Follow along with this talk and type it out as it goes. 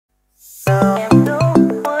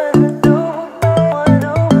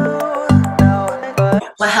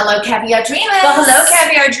Well, hello, Caviar Dreamers. Well, hello,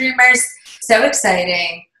 Caviar Dreamers. So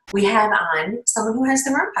exciting. We have on someone who has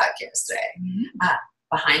their own podcast today.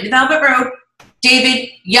 Behind the Velvet Rope, David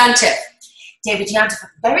Yontef. David Yontef, a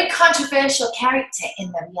very controversial character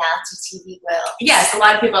in the reality TV world. Yes, a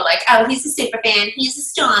lot of people are like, oh, he's a super fan, he's a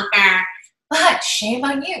stalker. But shame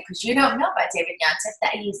on you, because you don't know about David Yontef,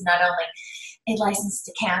 that he's not only a licensed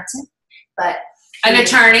accountant, but an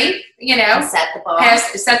attorney, you know, set the bar,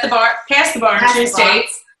 pass the bar in 2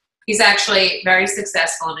 states. He's actually very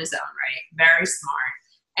successful in his own right, very smart.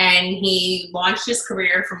 And he launched his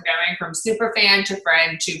career from going from super fan to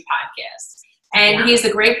friend to podcast. And he's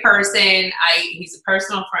a great person. He's a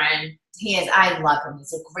personal friend. He is. I love him.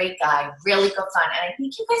 He's a great guy. Really good fun. And I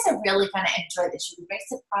think you guys are really going to enjoy this. You'll be very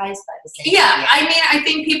surprised by the same. Yeah. I mean, I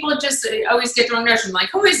think people just always get the wrong notion. Like,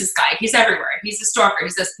 who is this guy? He's everywhere. He's a stalker.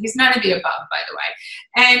 He's none of the above, by the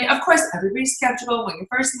way. And of course, everybody's skeptical when you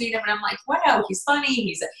first meet him. And I'm like, wow, he's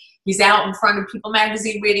funny. He's out in front of People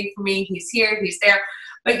magazine waiting for me. He's here. He's there.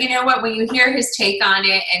 But you know what? When you hear his take on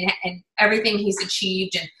it and everything he's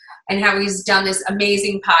achieved and how he's done this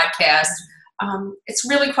amazing podcast, it's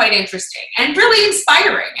really quite interesting and really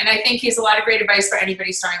inspiring. And I think he has a lot of great advice for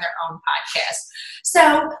anybody starting their own podcast.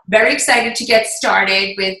 So very excited to get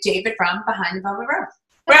started with David from Behind the Velvet Rope.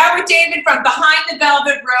 We're out with David from Behind the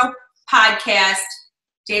Velvet Rope podcast.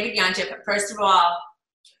 David Yontef. First of all,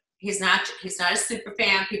 he's not a super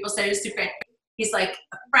fan. People say he's a super fan. He's like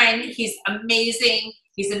a friend. He's amazing.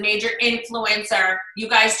 He's a major influencer. You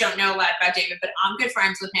guys don't know a lot about David, but I'm good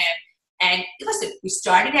friends with him. And listen, we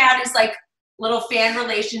started out as like little fan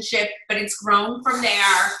relationship, but it's grown from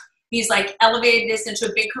there. He's like elevated this into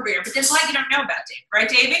a big career. But there's a lot you don't know about David, right,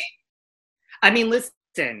 David? I mean,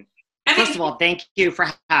 listen. First of all, thank you for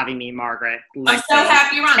having me, Margaret. I'm so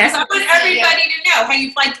happy you're on. Because I want everybody to know how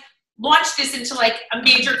you've like launched this into like a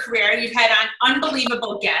major career. You've had on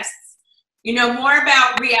unbelievable guests. You know more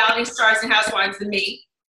about reality stars and housewives than me.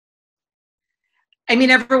 I mean,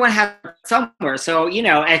 everyone has somewhere. So, you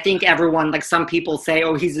know, I think everyone, like some people say,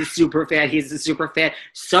 oh, he's a super fan. He's a super fan.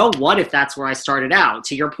 So what if that's where I started out?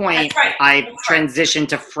 To your point, I transitioned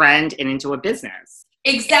to friend and into a business.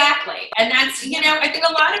 Exactly. And that's, you know, I think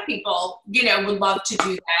a lot of people, you know, would love to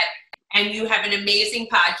do that. And you have an amazing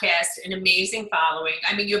podcast, an amazing following.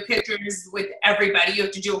 I mean, you have pictures with everybody. You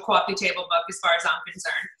have to do a coffee table book as far as I'm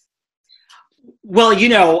concerned. Well, you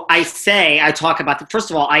know, I talk about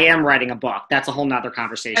first of all, I am writing a book. That's a whole nother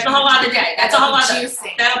conversation. That's a whole other day. That's a whole other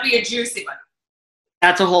juicy. That'll be a juicy one.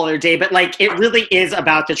 That's a whole other day. But like, it really is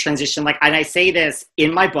about the transition. Like, and I say this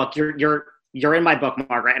in my book, you're in my book,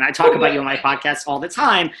 Margaret, and I talk about you on my podcast all the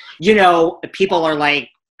time. You know, people are like,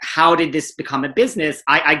 how did this become a business?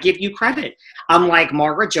 I give you credit. I'm like,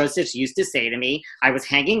 Margaret Joseph used to say to me, I was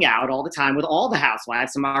hanging out all the time with all the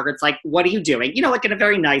housewives. And Margaret's like, what are you doing? You know, like in a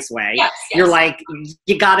very nice way. Yes. You're like,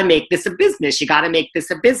 you got to make this a business. You got to make this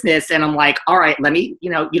a business. And I'm like, all right, let me, you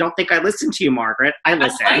know, you don't think I listen to you, Margaret. I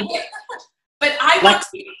listen. But I want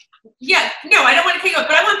to, I don't want to kick up,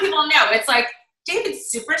 but I want people to know. It's like, David's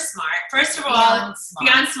super smart. First of all,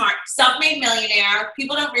 beyond smart, self-made millionaire.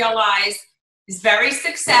 People don't realize he's very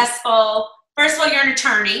successful. First of all, you're an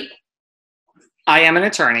attorney. I am an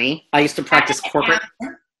attorney. I used to practice corporate.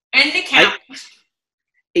 And an accountant.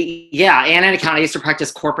 And an accountant. I used to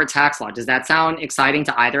practice corporate tax law. Does that sound exciting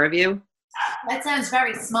to either of you? That sounds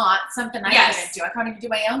very smart. Something I couldn't do. I can't even do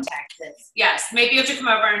my own taxes. Yes. Maybe you have to come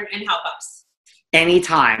over and help us.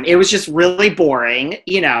 Anytime. It was just really boring,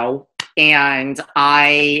 you know. And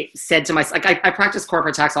I said to myself, like, I practiced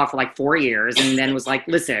corporate tax law for like 4 years and then was like,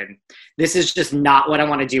 listen, this is just not what I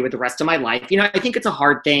want to do with the rest of my life. You know, I think it's a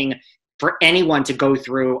hard thing for anyone to go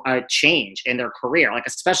through a change in their career, like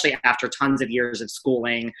especially after tons of years of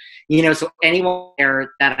schooling, you know, so anyone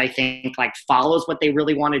there that I think like follows what they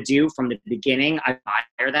really want to do from the beginning, I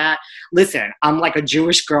admire that. Listen, I'm like a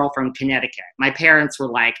Jewish girl from Connecticut. My parents were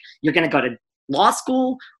like, you're going to go to law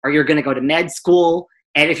school or you're going to go to med school.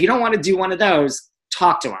 And if you don't want to do one of those,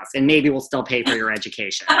 talk to us and maybe we'll still pay for your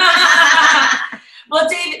education. Well,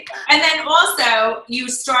 David, and then also you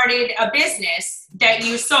started a business that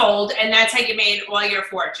you sold and that's how you made all your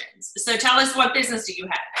fortunes. So tell us, what business do you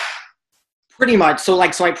have? Pretty much. So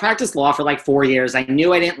I practiced law for like 4 years. I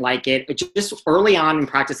knew I didn't like it. Just early on in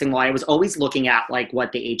practicing law, I was always looking at like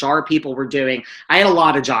what the HR people were doing. I had a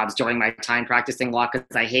lot of jobs during my time practicing law because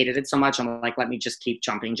I hated it so much. I'm like, let me just keep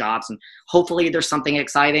jumping jobs and hopefully there's something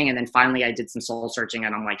exciting. And then finally I did some soul searching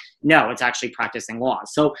and I'm like, no, it's actually practicing law.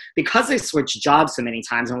 So because I switched jobs so many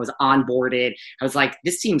times and was onboarded, I was like,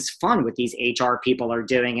 this seems fun what these HR people are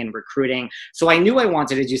doing and recruiting. So I knew I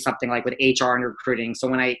wanted to do something like with HR and recruiting. So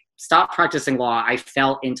when I stopped practicing law, I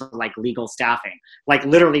fell into like legal staffing, like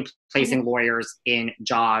literally placing lawyers in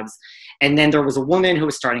jobs. And then there was a woman who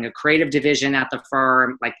was starting a creative division at the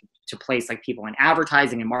firm, like to place like people in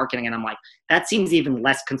advertising and marketing. And I'm like, that seems even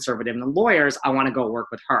less conservative than lawyers. I want to go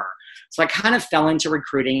work with her. So I kind of fell into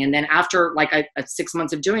recruiting. And then after like 6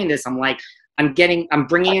 months of doing this, I'm like, I'm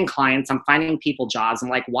bringing in clients, I'm finding people jobs. I'm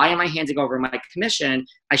like, why am I handing over my commission?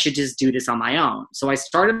 I should just do this on my own. So I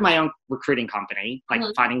started my own recruiting company, like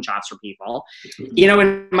finding jobs for people, you know,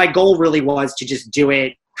 and my goal really was to just do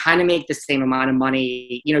it, kind of make the same amount of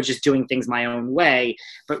money, you know, just doing things my own way.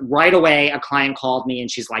 But right away, a client called me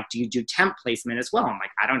and she's like, do you do temp placement as well? I'm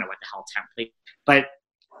like, I don't know what the hell temp placement, but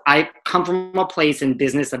I come from a place in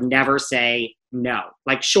business of never say no.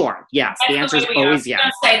 Like, sure, yes. That's the answer is always yes.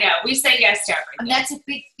 We don't say no. We say yes to everything. And that's a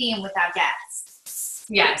big theme with our guests.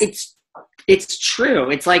 Yes. It's true.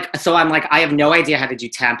 It's like, so I'm like, I have no idea how to do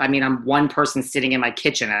temp. I mean, I'm one person sitting in my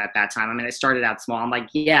kitchen at that time. I mean, I started out small. I'm like,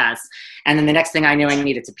 yes. And then the next thing I knew, I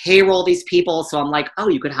needed to payroll these people. So I'm like, oh,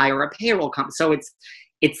 you could hire a payroll company. So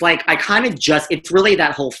it's like, I kind of it's really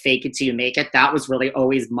that whole fake it till you make it. That was really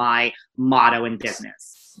always my motto in business.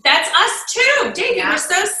 That's us too, Davey. We're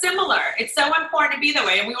so similar. It's so important to be that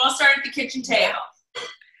way. And we all start at the kitchen table.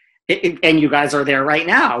 And you guys are there right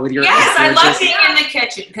now with your. Yes, I love being in the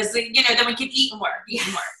kitchen because, you know, then we can eat more.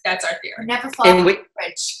 That's our theory. Never fall in the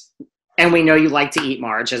fridge. And we know you like to eat,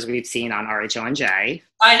 Marge, as we've seen on RHO&J.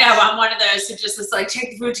 I know. I'm one of those who just is like,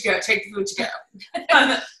 take the food to go, take the food to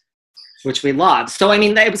go. Which we love. So, I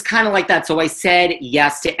mean, it was kind of like that. So I said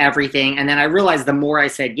yes to everything. And then I realized the more I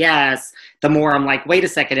said yes, the more I'm like, wait a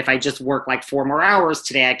second, if I just work like 4 more hours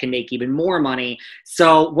today, I can make even more money.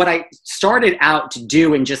 So what I started out to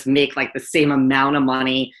do and just make like the same amount of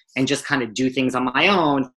money and just kind of do things on my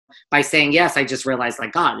own by saying yes, I just realized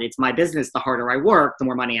like, God, it's my business. The harder I work, the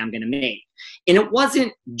more money I'm going to make. And it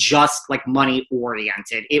wasn't just like money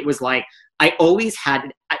oriented. It was like, I always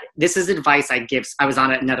had, this is advice I give. I was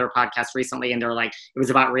on another podcast recently and they're like, it was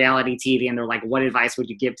about reality TV. And they're like, what advice would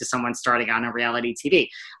you give to someone starting on a reality TV?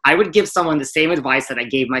 I would give someone the same advice that I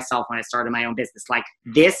gave myself when I started my own business. Like,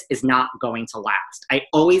 this is not going to last. I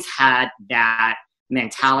always had that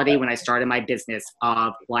mentality when I started my business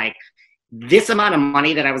of like, this amount of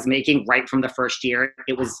money that I was making right from the first year,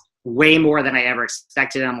 it was way more than I ever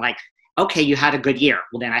expected. And I'm like, okay, you had a good year.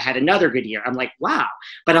 Well, then I had another good year. I'm like, wow.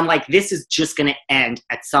 But I'm like, this is just going to end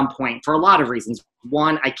at some point for a lot of reasons.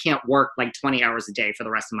 One, I can't work like 20 hours a day for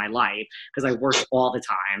the rest of my life because I work all the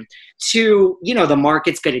time. 2, you know, the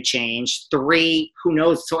market's going to change. 3, who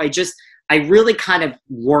knows? So I really kind of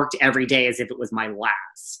worked every day as if it was my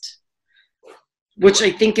last, which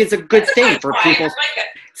I think is a good thing for people.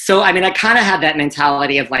 So, I mean, I kind of had that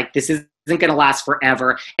mentality of like, this isn't going to last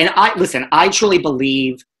forever. And I truly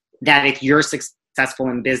believe that if you're successful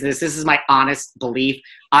in business, this is my honest belief.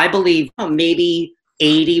 I believe maybe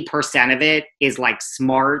 80% of it is like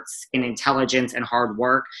smarts and intelligence and hard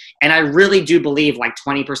work. And I really do believe like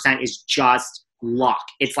 20% is just luck.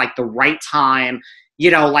 It's like the right time, you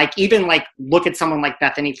know, like even like look at someone like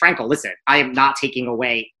Bethany Frankel. Listen, I am not taking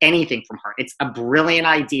away anything from her. It's a brilliant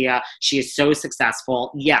idea. She is so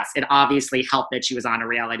successful. Yes, it obviously helped that she was on a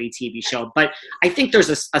reality TV show, but I think there's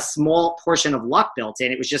a small portion of luck built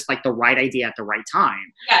in. It was just like the right idea at the right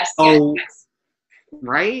time. Yes. Oh, yes.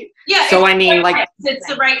 Right? Yeah. So I mean, like, it's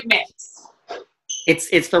the right mix.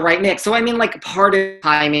 It's the right mix. So I mean, like part of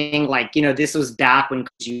timing, like, you know, this was back when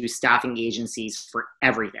you used staffing agencies for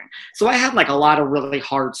everything. So I had like a lot of really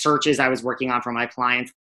hard searches I was working on for my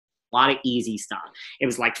clients, a lot of easy stuff. It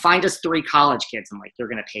was like, find us 3 college kids. I'm like, you're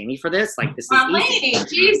going to pay me for this? Like, this is easy.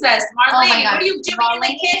 Jesus, Marlene, what are you doing in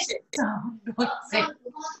the kitchen?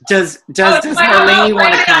 Does Marlene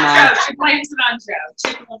want to come on? She blames it on Joe.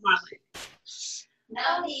 Chicken with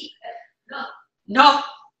Marlene. No.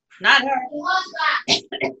 Not her.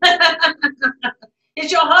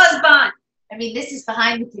 It's your husband. I mean, this is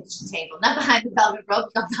behind the kitchen table, not behind the velvet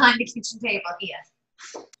rope, but behind the kitchen table here.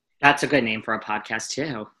 That's a good name for a podcast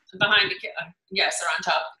too. Behind the yes, they're on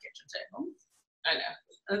top of the kitchen table. I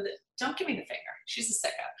know. Don't give me the finger. She's a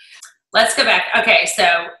sicko. Let's go back. Okay,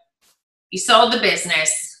 so you sold the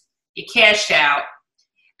business, you cashed out,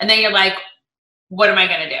 and then you're like, what am I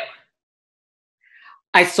going to do?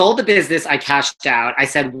 I sold the business, I cashed out. I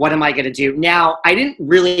said, what am I going to do? Now, I didn't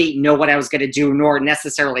really know what I was going to do, nor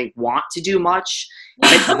necessarily want to do much.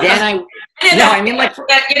 But then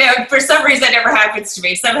for some reason it never happens to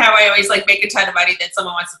me. Somehow I always like make a ton of money, then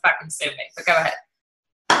someone wants to fucking sue me. But go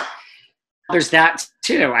ahead. There's that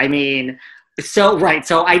too. I mean,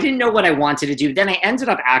 So I didn't know what I wanted to do. Then I ended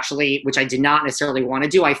up actually, which I did not necessarily want to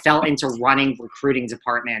do, I fell into running recruiting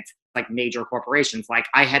departments, like major corporations. Like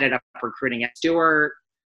I headed up recruiting at Stewart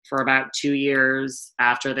for about 2 years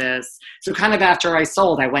after this. So kind of after I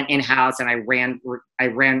sold, I went in-house and I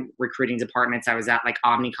ran recruiting departments. I was at like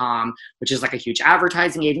Omnicom, which is like a huge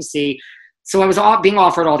advertising agency. So I was being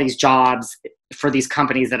offered all these jobs for these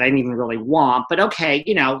companies that I didn't even really want, but okay,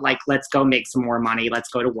 like, let's go make some more money. Let's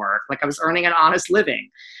go to work. Like I was earning an honest living,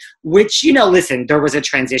 which, listen, there was a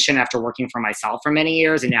transition after working for myself for many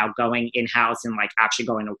years and now going in-house and like actually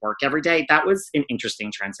going to work every day. That was an interesting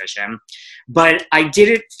transition, but I did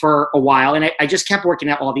it for a while. And I just kept working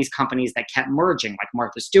at all these companies that kept merging, like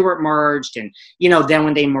Martha Stewart merged. And, then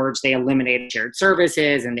when they merged, they eliminated shared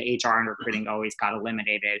services and the HR and recruiting always got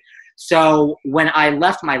eliminated. So when I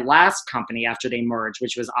left my last company after they merged,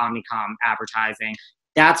 which was Omnicom Advertising,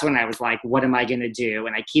 that's when I was like, what am I going to do?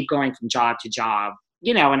 And I keep going from job to job,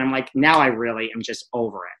 and I'm like, now I really am just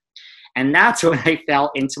over it. And that's when I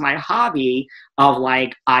fell into my hobby of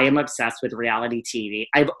like, I am obsessed with reality TV.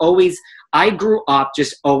 I grew up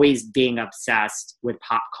just always being obsessed with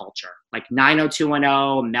pop culture, like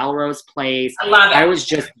 90210, Melrose Place. I love it. I was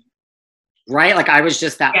just, right? Like I was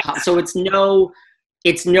just that. Yes. So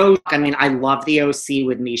I mean, I love the OC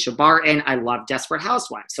with Misha Barton. I love Desperate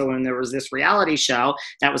Housewives. So when there was this reality show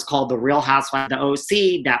that was called The Real Housewives, the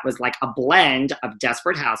OC, that was like a blend of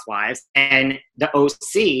Desperate Housewives and the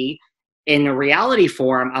OC in a reality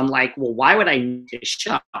form, I'm like, well, why would I need this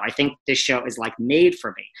show? I think this show is like made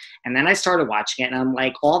for me. And then I started watching it and I'm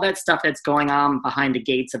like, all that stuff that's going on behind the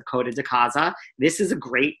gates of Coda de Casa, this is a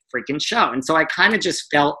great freaking show. And so I kind of just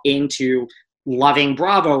fell into loving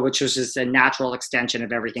Bravo, which was just a natural extension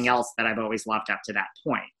of everything else that I've always loved up to that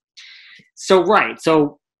point. So, right.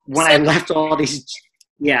 So when I left all these,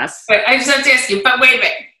 yes. Wait, I just have to ask you, but wait a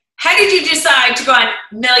minute. How did you decide to go on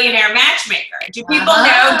Millionaire Matchmaker? Do people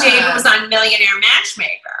know David was on Millionaire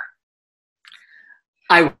Matchmaker?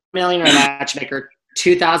 I was Millionaire Matchmaker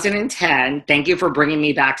 2010. Thank you for bringing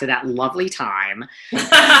me back to that lovely time.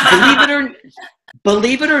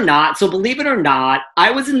 Believe it or not,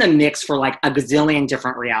 I was in the mix for like a gazillion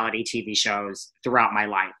different reality TV shows throughout my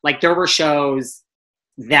life. Like there were shows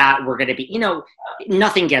that were going to be,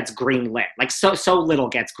 nothing gets greenlit. Like so little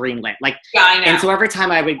gets greenlit. Like, yeah, I know. And so every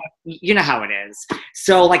time I would, you know how it is.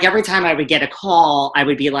 So like every time I would get a call, I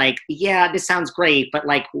would be like, yeah, this sounds great. But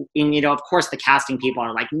like, of course the casting people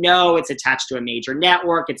are like, no, it's attached to a major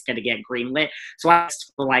network. It's going to get greenlit. So I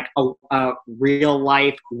asked for like a real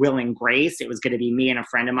life Will and Grace. It was going to be me and a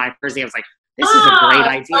friend of mine. Thursday, I was like, this is a great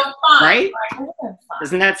idea, so right?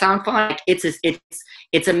 Doesn't that sound fun? Like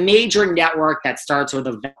it's a major network that starts with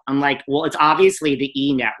a. I'm like, well, it's obviously the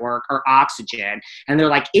E network or Oxygen, and they're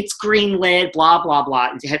like, it's greenlit, blah blah blah.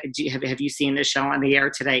 Have you seen this show on the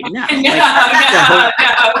air today? No, no.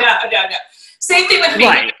 Same thing with me.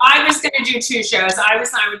 Right. I was going to do 2 shows. I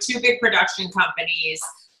was signed with 2 big production companies.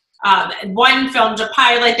 One filmed a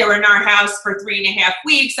pilot. They were in our house for 3.5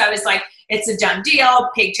 weeks. I was like, it's a done deal.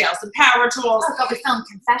 Pigtails and power tools. Oh, we filmed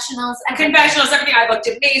Confessionals. Confessionals, everything. I looked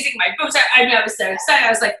amazing. My boobs. I was so excited. I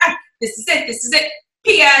was like, this is it. This is it.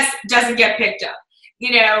 P.S. doesn't get picked up.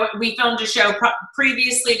 We filmed a show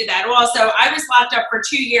previously to that also. I was locked up for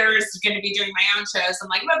 2 years, going to be doing my own shows. I'm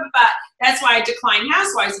like, blah. That's why I declined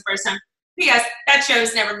Housewives the first time. P.S. That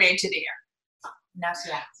show's never made to the air. Not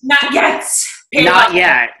yet. Not yet. Not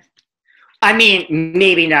yet. I mean,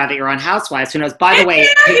 maybe now that you're on Housewives, who knows? By the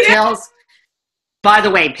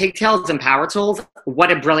way, Pigtails and Power Tools,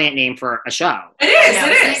 what a brilliant name for a show. It is, Yeah,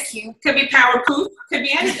 it is. Could be Power Poof, could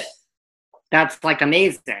be anything. That's like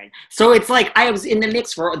amazing. So it's like I was in the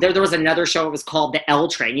mix for, there was another show, it was called The L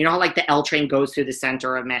Train. You know how like the L Train goes through the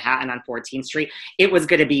center of Manhattan on 14th Street? It was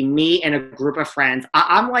going to be me and a group of friends.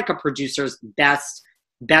 I'm like a producer's best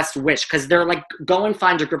wish, because they're like, go and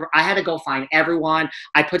find your group. I had to go find everyone.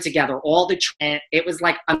 I put together all the it was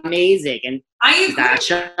like amazing. And I agree. that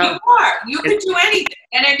show, you could do anything.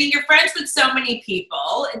 And I mean, you're friends with so many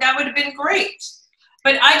people. That would have been great.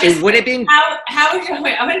 But I just, it would have been, I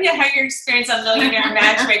want to know how your experience on Millionaire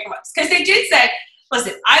Matchmaker was. Because they did say,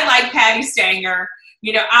 listen, I like Patty Stanger.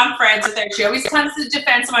 I'm friends with her. She always comes to the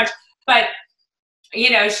defense so much. But,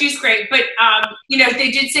 she's great. But,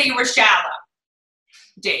 they did say you were shallow.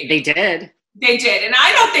 Dave. They did. And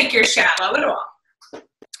I don't think you're shallow at all.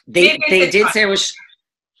 They did say it was.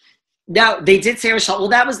 No, they did say it was shallow. Well,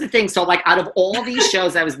 that was the thing. So, like, out of all these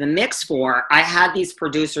shows I was in the mix for, I had these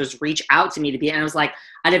producers reach out to me to be, and I was like,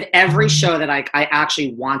 out of every show that I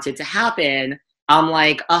actually wanted to happen, I'm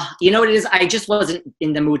like, you know what it is? I just wasn't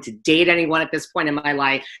in the mood to date anyone at this point in my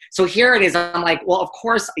life. So here it is. I'm like, well, of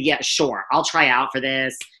course, yeah, sure. I'll try out for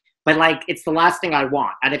this. But like, it's the last thing I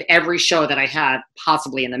want out of every show that I had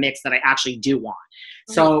possibly in the mix that I actually do want.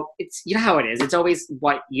 So it's, you know how it is. It's always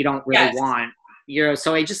what you don't really want. You know,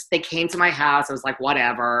 so they came to my house. I was like,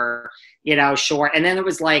 whatever, you know, sure. And then it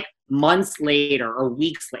was like months later or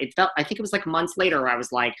weeks later. I think it was like months later where I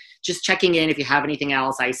was like, just checking in if you have anything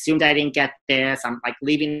else. I assumed I didn't get this. I'm like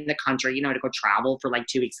leaving the country, you know, to go travel for like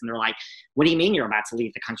 2 weeks. And they're like, what do you mean you're about to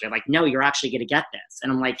leave the country? I'm like, no, you're actually going to get this.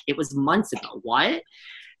 And I'm like, it was months ago. What?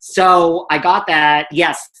 So I got that.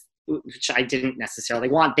 Yes. Which I didn't necessarily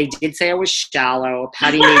want. They did say I was shallow.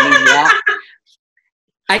 Patty made me walk.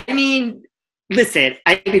 I mean, listen,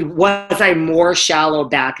 was I more shallow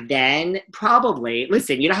back then? Probably.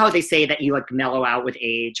 Listen, you know how they say that you like mellow out with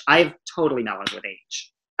age? I've totally mellowed with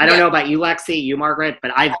age. I don't know about you, Lexi, you, Margaret,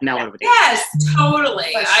 but I've mellowed with age. Yes,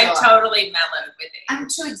 totally. Sure. I've totally mellowed with age. I'm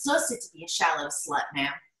too exhausted to be a shallow slut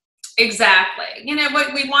now. Exactly. You know,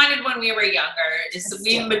 what we wanted when we were younger is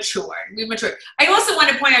we matured. I also want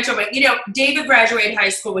to point out to you, you know, David graduated high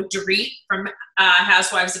school with Dorit from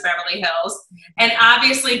Housewives of Beverly Hills. And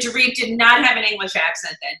obviously Dorit did not have an English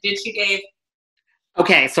accent then. Did she, Dave?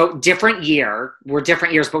 Okay, so different year. We're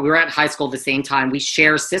different years, but we were at high school at the same time. We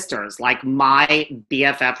share sisters. Like my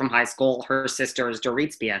BFF from high school, her sister is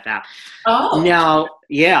Dorit's BFF. Oh. No,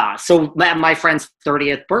 yeah. So my friend's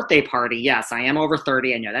 30th birthday party. Yes, I am over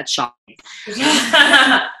 30. I know that's shocking.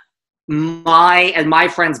 my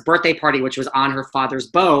friend's birthday party, which was on her father's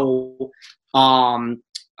bow.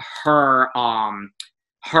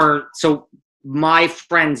 So my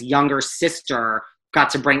friend's younger sister got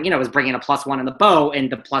to bring, was bringing a +1 in the bow, and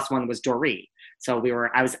the +1 was Dorit. So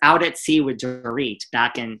I was out at sea with Dorit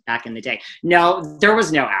back in the day. No, there was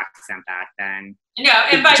no accent back then. No,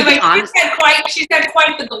 and by the way, she's had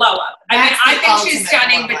quite the glow up. I think she's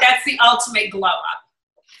stunning, but that's the ultimate glow up.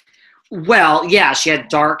 Well, yeah, she had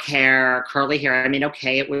dark hair, curly hair. I mean,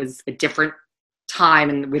 okay, it was a different time,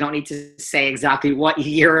 and we don't need to say exactly what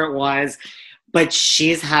year it was. But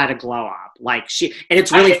she's had a glow up, and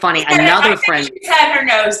it's really funny. Another friend, she's had her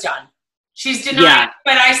nose done. She's denied,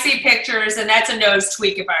 but I see pictures, and that's a nose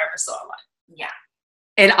tweak if I ever saw one. Yeah.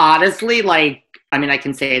 And honestly, I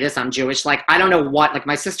can say this: I'm Jewish. I don't know what.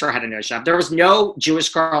 My sister had a nose job. There was no Jewish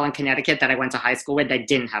girl in Connecticut that I went to high school with that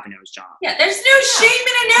didn't have a nose job. Yeah, there's no shame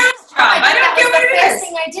in a nose job. I don't care what it is. The first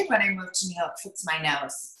thing I did when I moved to New York, fix my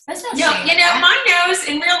nose. There's no shame. My nose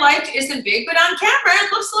in real life isn't big, but on camera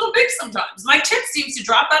it looks a little big sometimes. My tip seems to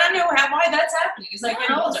drop. I don't know why that's happening. It's like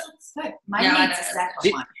getting older. Good. Mine needs a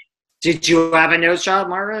second one. Did you have a nose job,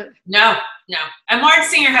 Margaret? No. And Marge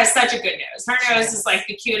Singer has such a good nose. Her nose is like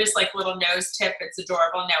the cutest, little nose tip. It's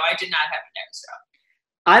adorable. No, I did not have a nose job.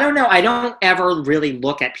 I don't know. I don't ever really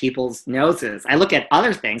look at people's noses. I look at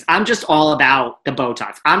other things. I'm just all about the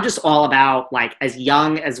Botox. I'm just all about as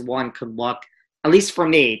young as one could look. At least for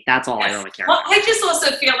me, that's all I really care about. Well, I just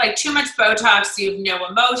also feel like too much Botox, you have no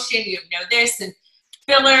emotion, you have no this, and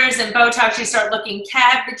fillers and Botox, you start looking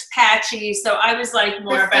cabbage patchy. So I was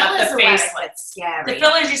more about the facelift. The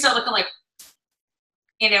fillers, you start looking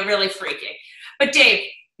really freaky. But Dave,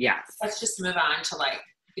 yes, let's just move on to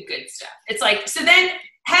the good stuff. It's so then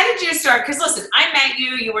how did you start? Because listen, I met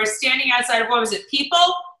you were standing outside of, what was it,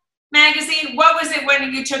 People magazine? What was it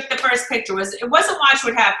when you took the first picture? It wasn't Watch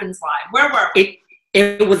What Happens Live. Where were we?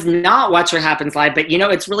 It was not Watch What Happens Live, but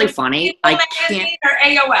it's really funny. I can't. Or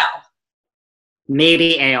AOL?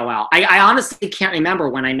 Maybe AOL. I honestly can't remember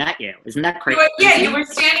when I met you. Isn't that crazy? You were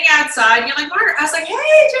standing outside. You're like, Margaret. I was like, hey,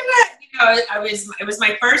 it was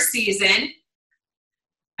my first season.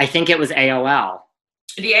 I think it was AOL.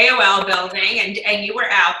 The AOL building, and you were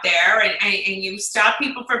out there, and you stop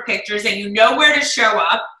people for pictures, and you know where to show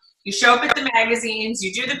up. You show up at the magazines,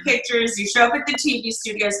 you do the pictures, you show up at the TV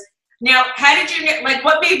studios. Now, how did you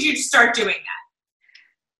what made you start doing that?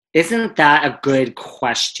 Isn't that a good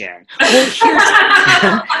question? Well,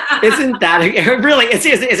 isn't that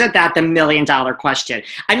the $1 million question?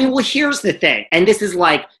 I mean, well, here's the thing, and this is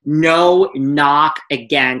no knock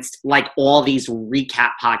against all these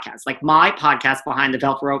recap podcasts. My podcast, Behind the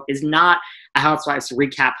Velvet Rope, is not a Housewives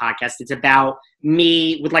recap podcast. It's about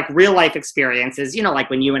me with real life experiences,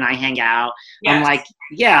 when you and I hang out. Yes.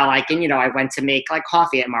 I'm and I went to make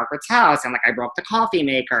coffee at Margaret's house, and I broke the coffee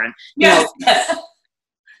maker, and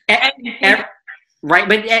right,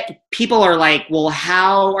 but people are well,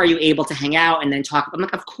 how are you able to hang out and then talk? I'm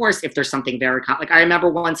of course, if there's something very I remember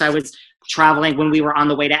once I was traveling when we were on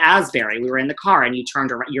the way to Asbury. We were in the car and you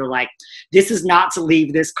turned around. You're like, this is not to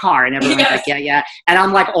leave this car. And everyone's like, yeah, yeah. And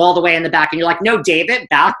I'm like all the way in the back. And you're like, no, David,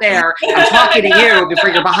 back there. I'm talking to you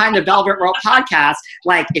before you're behind the Velvet Rope podcast.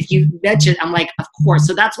 Like, if you mention, I'm like, of course.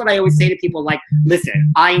 So that's what I always say to people. Like,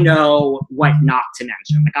 listen, I know what not to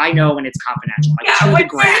mention. Like, I know when it's confidential. Like, yeah, what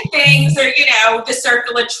certain things are, you know, the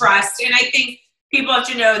circle of trust. And I think people have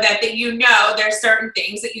to know that you know there's certain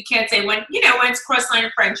things that you can't say when, you know, when it's cross-line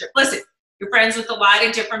of friendship. Listen, you're friends with a lot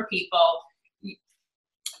of different people.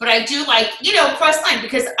 But I do like, you know, cross-line,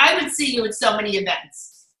 because I would see you at so many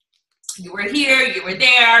events. You were here, you were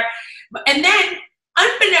there. And then,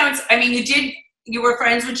 unbeknownst, I mean, you were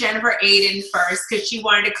friends with Jennifer Aiden first because she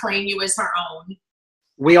wanted to claim you as her own.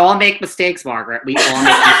 We all make mistakes, Margaret. We all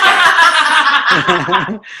make mistakes. You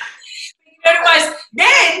know what it was?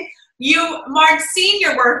 Then, Mark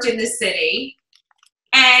Sr. worked in the city.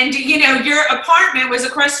 And, you know, your apartment was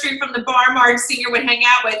across the street from the bar Marge Sr. would hang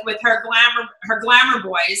out with her glamour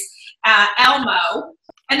boys, Elmo.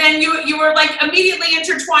 And then you were, like, immediately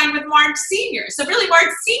intertwined with Marge Sr. So really, Marge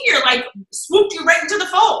Sr., like, swooped you right into the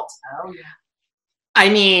fold. Oh, yeah. I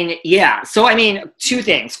mean, yeah. So, I mean, two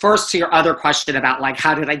things. First, to your other question about, like,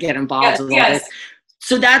 how did I get involved with all this?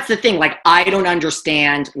 So that's the thing. Like, I don't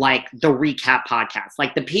understand, like, the recap podcast.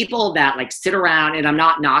 Like, the people that, like, sit around, and I'm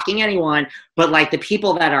not knocking anyone, but, like, the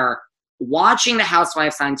people that are watching the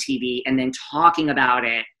Housewives on TV and then talking about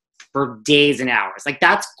it for days and hours. Like,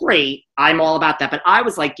 that's great. I'm all about that. But I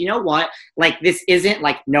was like, you know what? Like, this isn't,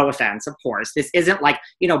 like, no offense, of course. This isn't, like,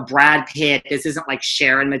 you know, Brad Pitt. This isn't, like,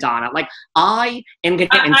 Cher and Madonna. Like, I am going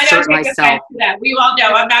to insert myself. To that. We all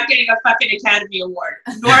know I'm not getting a fucking Academy Award.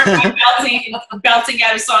 Nor am I belting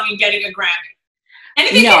out a song and getting a Grammy.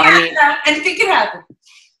 Anything can happen. Anything can happen.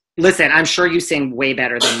 Listen, I'm sure you sing way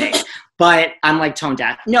better than me. But I'm, like, tone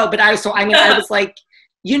deaf. No, but I was like,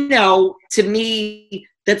 you know, to me,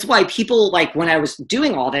 that's why people, like, when I was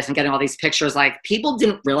doing all this and getting all these pictures, like, people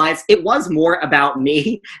didn't realize it was more about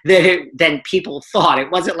me than people thought.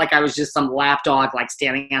 It wasn't like I was just some lapdog, like,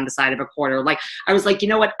 standing on the side of a corner. Like, I was like, you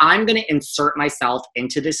know what? I'm going to insert myself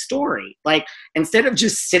into this story. Like, instead of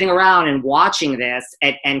just sitting around and watching this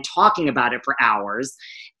and talking about it for hours,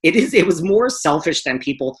 it was more selfish than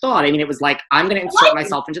people thought. I mean, it was like, I'm going to insert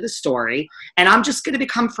myself into the story, and I'm just going to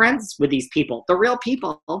become friends with these people, the real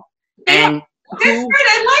people. And that's good.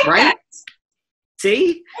 I like that.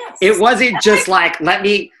 See? Yes. It wasn't just like, let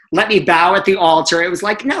me bow at the altar. It was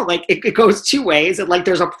like, no, like, it goes two ways. And, like,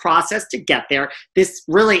 there's a process to get there. This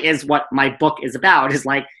really is what my book is about, is,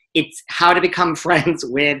 like, it's how to become friends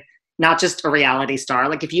with not just a reality star.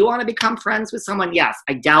 Like, if you want to become friends with someone, yes,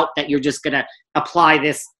 I doubt that you're just going to apply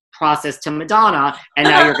this process to Madonna and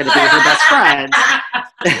now you're going to be her best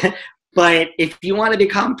friend. But if you want to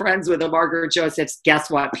become friends with a Margaret Josephs, guess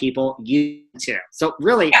what, people? You too. So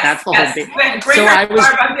really, that's the whole thing. So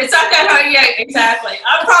it's not that hard. Yeah, exactly.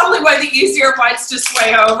 I'm probably one of the easier ones to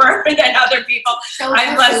sway over than other people. Show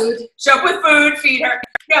up with food, feed her.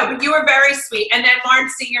 No, but you were very sweet. And then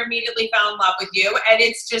Marge Sr. immediately fell in love with you. And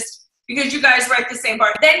it's just because you guys were at the same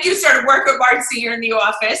bar. Then you started working with Marge Sr. in the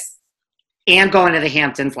office. And going to the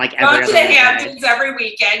Hamptons like every other weekend. Going to the Hamptons every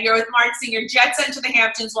weekend. You're with Marge Sr. Jet set to the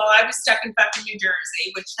Hamptons while I was stuck in fucking New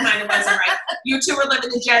Jersey, which kind of wasn't right. You two were living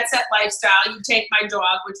the jet set lifestyle. You take my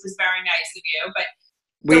dog, which was very nice of you.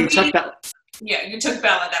 But took Bella. Yeah, you took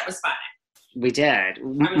Bella. That was fine. We did.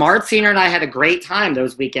 Marge Sr. and I had a great time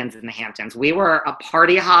those weekends in the Hamptons. We were a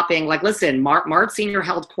party hopping. Like, listen, Marge Sr.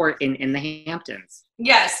 held court in the Hamptons.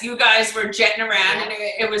 Yes, you guys were jetting around, and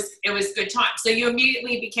it was good time. So you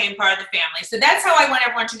immediately became part of the family. So that's how I want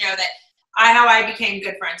everyone to know that how I became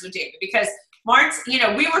good friends with David, because Marge, you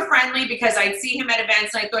know, we were friendly because I'd see him at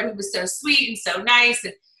events and I thought he was so sweet and so nice,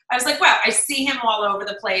 and I was like, wow, I see him all over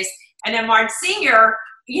the place. And then Marge Sr.,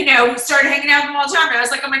 you know, started hanging out with him all the time, and I was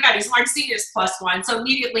like, oh my God, he's Marge Sr.'s +1. So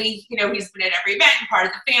immediately, you know, he's been at every event and part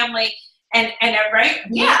of the family. And right?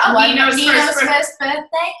 Yeah, Nino's first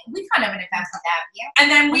birthday. We kind of an event with that, yeah. And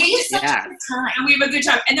then we had such a good time. And we have a good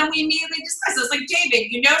time. And then we immediately discussed. I was like, David,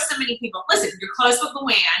 you know so many people. Listen, you're close with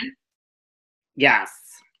Luann. Yes.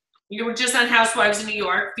 You were just on Housewives of New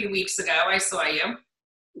York a few weeks ago. I saw you.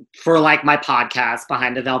 For, like, my podcast,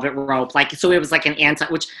 Behind the Velvet Rope. Like, so it was like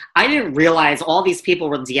which I didn't realize all these people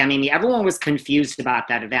were DMing me. Everyone was confused about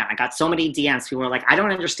that event. I got so many DMs. People were like, I don't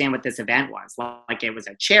understand what this event was. Like, it was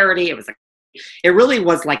a charity. It really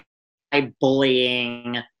was like a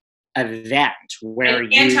bullying event where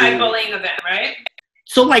an anti-bullying event, right?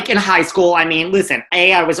 So, like, in high school, I mean, listen,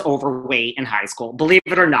 I was overweight in high school, believe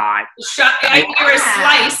it or not. You were a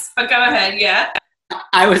slice, but go ahead, yeah.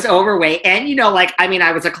 I was overweight. And, like, I mean,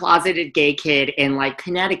 I was a closeted gay kid in, like,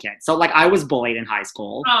 Connecticut. So, like, I was bullied in high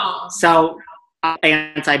school. Oh. So,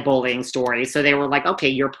 anti-bullying story. So they were like, okay,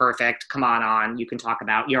 you're perfect. Come on. You can talk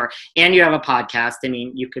about and you have a podcast. I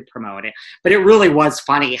mean, you could promote it. But it really was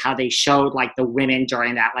funny how they showed, like, the women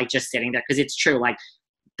during that, like, just sitting there. Because it's true, like,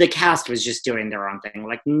 the cast was just doing their own thing.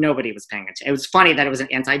 Like, nobody was paying attention. It was funny that it was an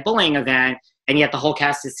anti-bullying event, and yet the whole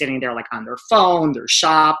cast is sitting there, like, on their phone. They're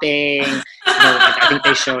shopping. I think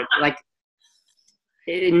they showed, like,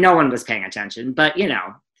 no one was paying attention. But,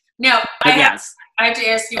 No, I have to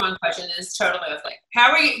ask you one question. This is totally off. Like, how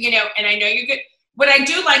are you, and I know you're good. What I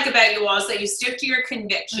do like about you all is that you stick to your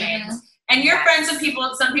convictions. And you're friends with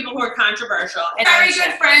some people who are controversial. And very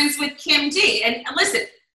good friends with Kim D. And listen,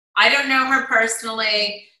 I don't know her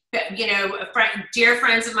personally. Dear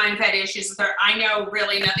friends of mine have had issues with her. I know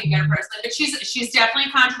really nothing about her personally, but she's definitely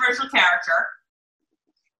a controversial character.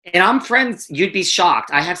 And I'm friends. You'd be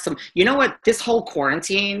shocked. I have some. You know what? This whole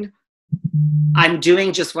quarantine, I'm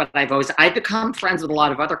doing just what I've become friends with a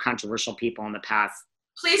lot of other controversial people in the past.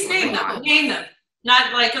 Please name them. Name them.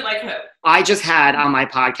 Not like who? I just had on my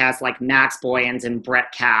podcast like Max Boyens and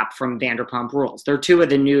Brett Kapp from Vanderpump Rules. They're two of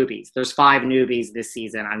the newbies. There's 5 newbies this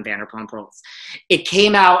season on Vanderpump Rules. It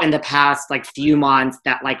came out in the past like few months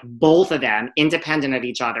that like both of them, independent of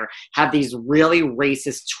each other, have these really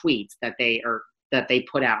racist tweets that they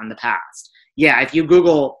put out in the past. Yeah, if you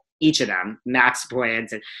Google each of them, Max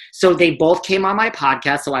Boyens. So they both came on my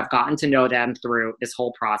podcast, so I've gotten to know them through this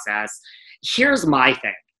whole process. Here's my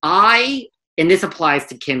thing. And this applies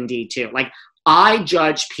to Kim D too. Like, I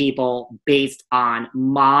judge people based on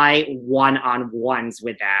my one-on-ones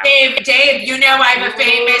with them. Dave, you know I have a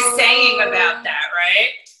famous saying about that, right?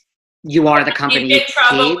 You are the company you keep.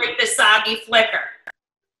 Trouble with the soggy flicker.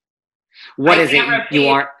 What is it?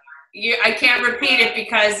 I can't repeat it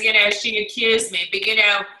because, she accused me. But,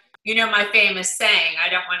 you know my famous saying. I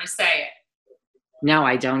don't want to say it. No,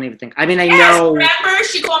 I don't even think. I mean, I know. Remember,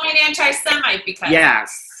 she called me an anti-Semite because.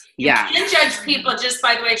 Yes. You can't judge people just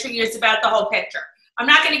by the way they treat you. It's about the whole picture. I'm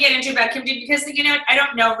not going to get into about Kim D because, I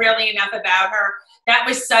don't know really enough about her. That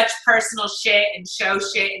was such personal shit and show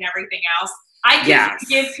shit and everything else. I can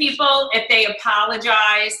forgive people if they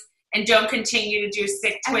apologize and don't continue to do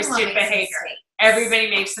sick, twisted behavior.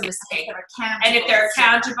 Everybody makes a mistake. And if they're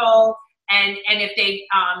accountable and if they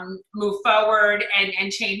move forward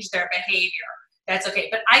and change their behavior, that's okay.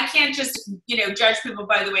 But I can't just, judge people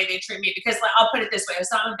by the way they treat me because I'll put it this way.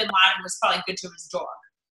 Osama bin Laden was probably good to his dog.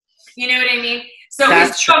 You know what I mean? So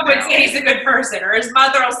his dog would say he's a good person or his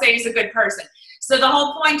mother will say he's a good person. So the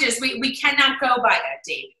whole point is we cannot go by that,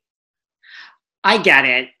 Dave. I get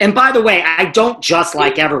it. And by the way, I don't just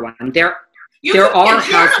like everyone. There are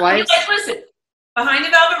housewives. Like, listen, Behind the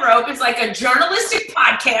Velvet Rope is like a journalistic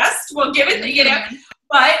podcast. We'll give it,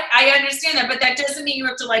 But I understand that. But that doesn't mean you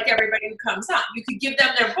have to like everybody who comes on. You could give them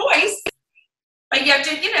their voice, but you have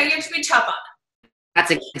to, you have to be tough on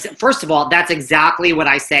them. First of all, that's exactly what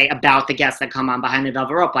I say about the guests that come on Behind the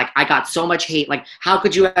Velvet Rope. Like, I got so much hate. Like, how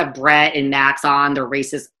could you have Brett and Max on? They're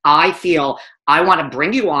racist. I feel I want to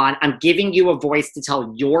bring you on. I'm giving you a voice to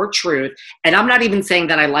tell your truth. And I'm not even saying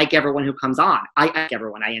that I like everyone who comes on. I like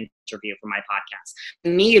everyone I interview for my podcast.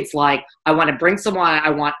 To me, it's like, I want to bring someone. I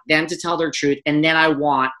want them to tell their truth. And then I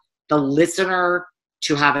want the listener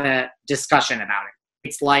to have a discussion about it.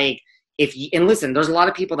 It's like, and listen, there's a lot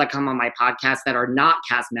of people that come on my podcast that are not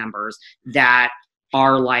cast members that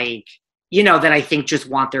are like, that I think just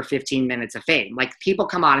want their 15 minutes of fame. Like, people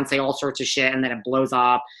come on and say all sorts of shit and then it blows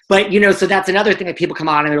up. But, so that's another thing that people come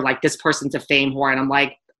on and they're like, this person's a fame whore. And I'm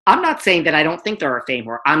like, I'm not saying that I don't think they're a fame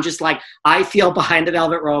whore. I'm just like, I feel Behind the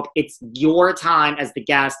Velvet Rope, it's your time as the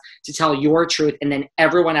guest to tell your truth, and then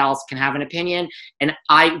everyone else can have an opinion. And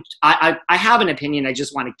I have an opinion. I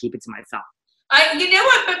just want to keep it to myself. You know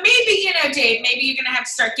what? But maybe, Dave, maybe you're going to have to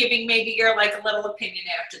start giving maybe your like a little opinion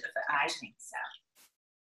after the fact. I think so.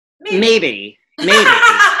 Maybe. No,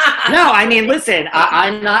 I mean, listen,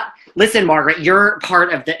 I'm not. Listen, Margaret, you're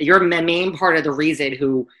the main part of the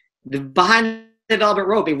reason Behind the Velvet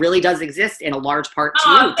Rope, it really does exist in a large part to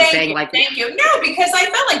you. Thank you. No, because I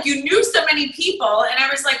felt like you knew so many people, and I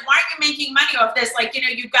was like, why are you making money off this? Like,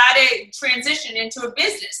 you got to transition into a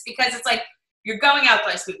business because it's like, you're going out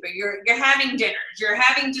with people, you're having dinners, you're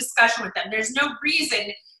having discussion with them. There's no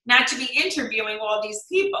reason not to be interviewing all these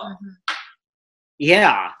people. Mm-hmm.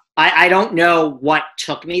 Yeah. I don't know what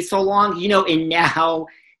took me so long, and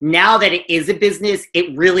now that it is a business,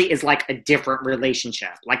 it really is like a different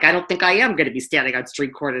relationship. Like, I don't think I am going to be standing on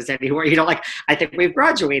street corners anywhere, I think we've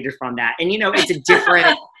graduated from that. And, it's a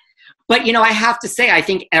different, but, I have to say, I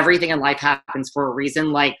think everything in life happens for a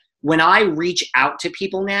reason. Like, when I reach out to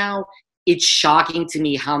people now, it's shocking to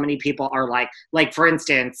me how many people are like for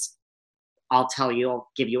instance, I'll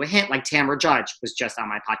give you a hint. Like Tamara Judge was just on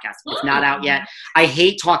my podcast. It's not out yet. I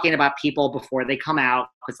hate talking about people before they come out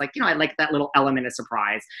because, like, I like that little element of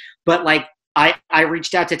surprise. But like, I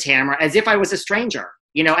reached out to Tamara as if I was a stranger,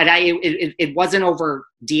 and it wasn't over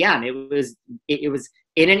DM. It was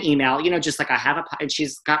in an email, just like and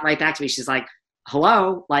she's got right back to me. She's like,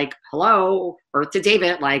 hello, or to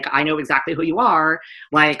David, like, I know exactly who you are.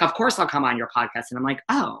 Like, of course I'll come on your podcast. And I'm like,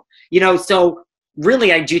 oh, so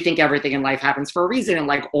really, I do think everything in life happens for a reason. And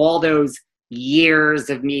like all those years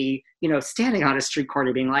of me, standing on a street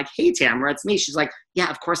corner being like, hey, Tamara, it's me. She's like, yeah,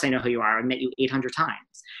 of course I know who you are. I met you 800 times.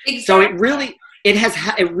 Exactly. So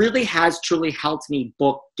it really has truly helped me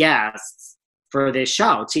book guests for this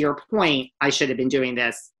show. To your point, I should have been doing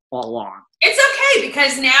this all along. It's okay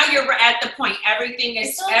because now you're at the point.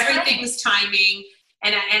 Everything's timing.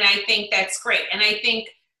 And I think that's great. And I think,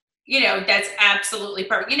 that's absolutely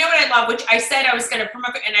perfect. You know what I love, which I said I was going to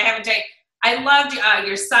promote, and I haven't done. I loved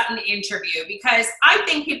your Sutton interview because I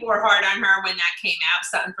think people were hard on her when that came out.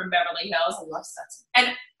 Sutton from Beverly Hills. I love Sutton.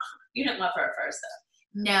 And you didn't love her at first,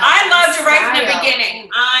 though. No. I loved her right from the beginning.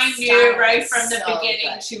 I knew right from the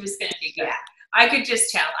beginning she was going to be good. Yeah. I could just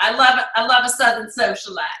tell. I love a Southern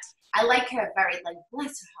socialite. I like her very, like,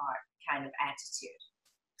 bless her heart kind of attitude.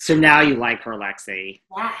 So now you like her, Lexi.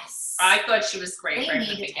 Yes. I thought she was great. They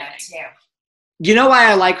needed that too. You know why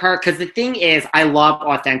I like her? Because the thing is, I love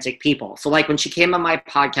authentic people. So like when she came on my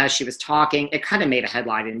podcast, she was talking, it kind of made a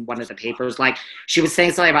headline in one of the papers. Like she was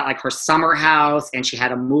saying something about like her summer house and she had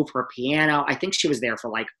to move her piano. I think she was there for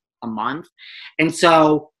like a month. And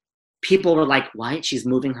so people were like, what? She's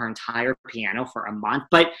moving her entire piano for a month.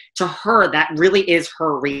 But to her, that really is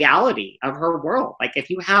her reality of her world. Like if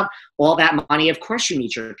you have all that money, of course you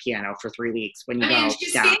need your piano for 3 weeks when you go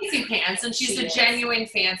she's down. fancy pants and she's a genuine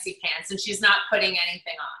fancy pants and she's not putting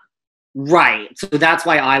anything on. Right. So that's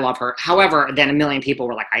why I love her. However, then a million people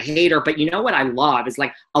were like, I hate her. But you know what I love is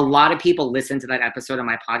like a lot of people listen to that episode of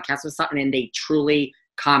my podcast with something and they truly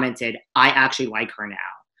commented, I actually like her now.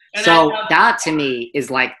 And so that to me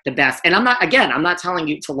is like the best. And I'm not telling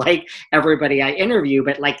you to like everybody I interview,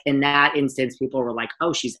 but like in that instance, people were like,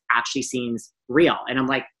 oh, she's actually seems real. And I'm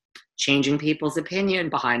like, changing people's opinion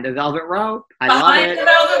behind the velvet rope. I love it. Behind the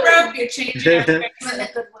velvet rope, you're changing everything.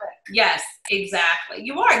 Yes, exactly.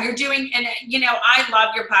 You are. You're doing, and I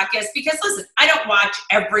love your podcast because listen, I don't watch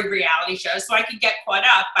every reality show, so I can get caught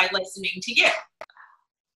up by listening to you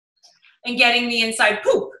and getting the inside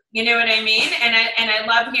poop. You know what I mean? And I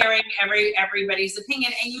love hearing everybody's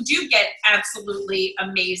opinion. And you do get absolutely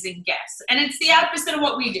amazing guests. And it's the opposite of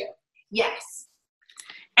what we do. Yes.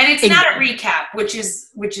 And it's not a recap, which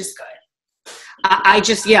is good.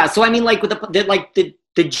 So I mean, like with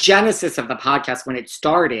the genesis of the podcast when it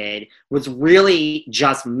started was really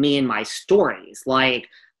just me and my stories. Like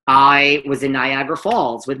I was in Niagara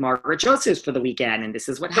Falls with Margaret Josephs for the weekend, and this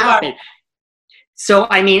is what happened. So,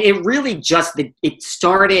 I mean, it really just, it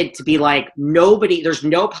started to be like there's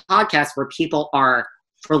no podcast where people are,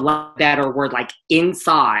 for lack of a better word, like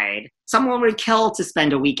inside. Someone would kill to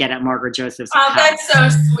spend a weekend at Margaret Joseph's house. That's so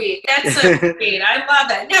sweet. That's so sweet. I love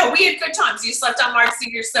that. No, we had good times. You slept on Mark's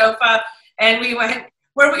Senior sofa, and we went,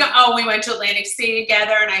 where we go? Oh, we went to Atlantic City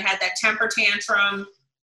together, and I had that temper tantrum.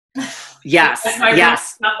 Yes, my room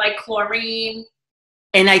smelled like chlorine.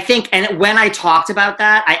 And I think, and when I talked about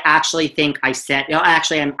that, I actually think I said,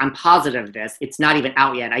 I'm positive of this. It's not even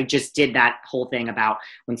out yet. I just did that whole thing about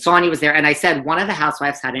when Sonia was there. And I said, one of the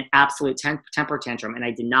housewives had an absolute temper tantrum. And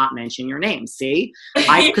I did not mention your name. See?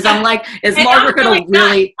 Because I'm like, is Margaret going to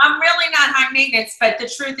really? I'm really not high maintenance. But the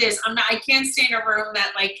truth is, I can't stay in a room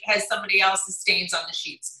that like has somebody else's stains on the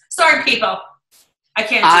sheets. Sorry, people. I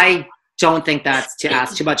can't don't think that's to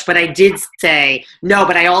ask too much, but I did say no,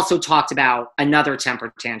 but I also talked about another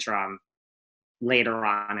temper tantrum later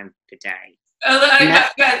on in the day.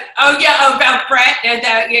 About Brett and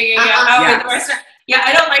that, Yes.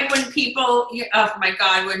 I don't like when people, oh my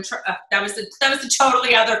God, that was a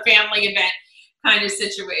totally other family event kind of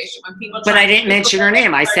situation when people. But I didn't mention her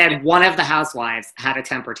name. I said one of the housewives had a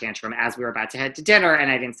temper tantrum as we were about to head to dinner,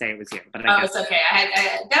 and I didn't say it was you. But it's okay.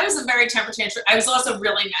 That was a very temper tantrum. I was also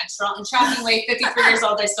really menstrual, and shockingly, 53 years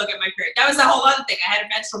old, I still get my period. That was a whole other thing. I had a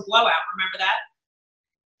menstrual blowout. Remember that?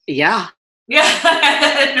 Yeah. Yeah.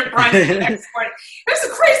 It was a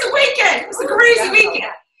crazy weekend. It was a crazy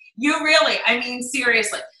weekend. You really,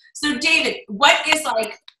 seriously. So, David, what is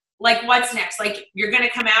like what's next? Like you're going to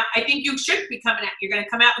come out. I think you should be coming out. You're going to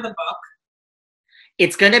come out with a book.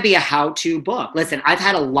 it's going to be a how-to book. Listen, I've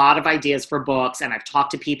had a lot of ideas for books and I've talked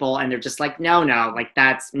to people and they're just like, no, like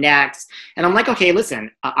that's next. And I'm like, okay, listen,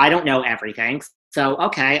 I don't know everything. So,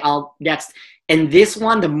 okay, I'll next. And this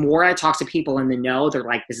one, the more I talk to people in the know, they're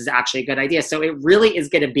like, this is actually a good idea. So it really is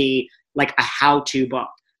going to be like a how-to book,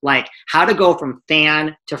 like how to go from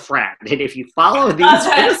fan to friend. And if you follow these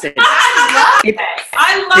basics, I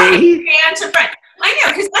love fan to friend. I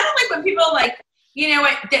know, because I don't like when people like, you know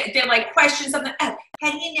what, they're like question something. Oh,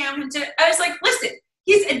 how do you know him to? I was like, listen,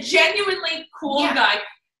 he's a genuinely cool guy.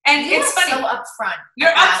 And it's funny. So upfront. You're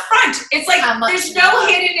upfront. It's like there's no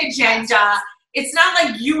hidden agenda. It's not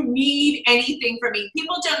like you need anything from me.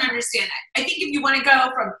 People don't understand that. I think if you want to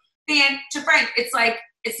go from fan to friend, it's like,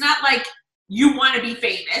 it's not like you want to be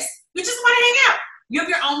famous. You just want to hang out. You have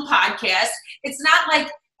your own podcast. It's not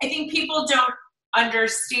like, I think people don't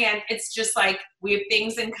understand. It's just like we have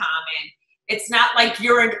things in common. It's not like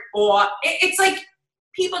you're in awe. It's like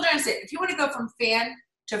people don't understand. If you want to go from fan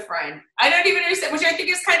to friend, I don't even understand, which I think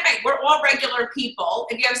is kind of right. We're all regular people.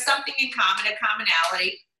 If you have something in common, a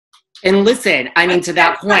commonality. And listen, I mean, to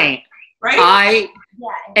that point, right?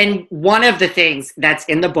 And one of the things that's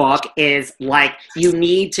in the book is like, you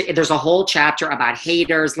need to, there's a whole chapter about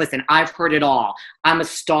haters. Listen, I've heard it all. I'm a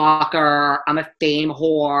stalker. I'm a fame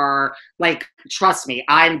whore. Like, trust me,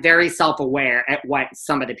 I'm very self-aware at what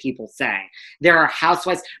some of the people say. There are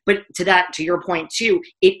housewives, but to your point too,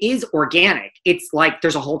 it is organic. It's like,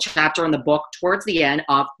 there's a whole chapter in the book towards the end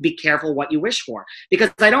of be careful what you wish for, because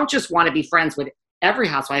I don't just want to be friends with every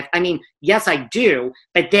housewife. I mean, yes, I do.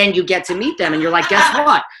 But then you get to meet them and you're like, guess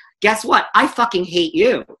what? Guess what? I fucking hate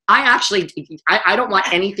you. I don't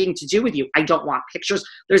want anything to do with you. I don't want pictures.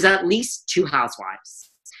 There's at least 2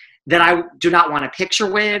 housewives that I do not want a picture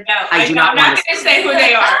with. No, I'm not going to say who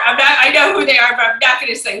they are. I know who they are, but I'm not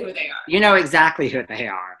going to say who they are. You know exactly who they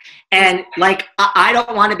are. And like, I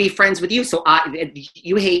don't want to be friends with you. So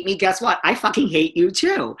you hate me. Guess what? I fucking hate you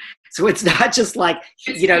too. So it's not just like,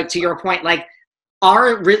 you know, to your point, like,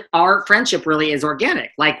 our friendship really is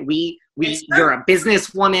organic. Like you're a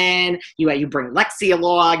businesswoman, you bring Lexi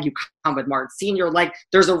along, you come with Martin Senior. Like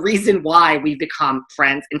there's a reason why we become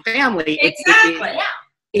friends and family. Exactly.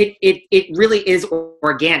 It really is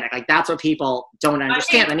organic. Like that's what people don't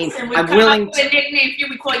understand. I mean, I'm willing to nickname you.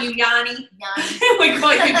 We call you Yanni. We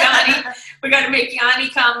call you Yanni. We got to make Yanni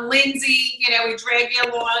come. Lindsay, you know, we drag you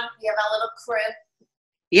along. We have our little crib.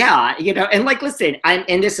 Yeah, you know, and like, listen,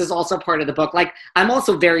 and this is also part of the book. Like, I'm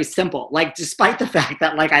also very simple. Like, despite the fact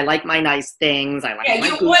that, like, I like my nice things, I like my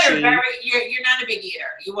you Gucci. You're not a big eater.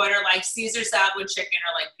 You order like Caesar salad with chicken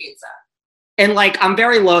or like pizza. And like, I'm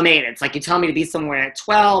very low maintenance. Like, you tell me to be somewhere at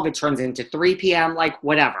 12, it turns into 3 p.m. Like,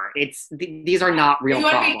 whatever. These are not real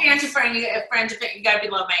problems. You want to be a friend, you got to be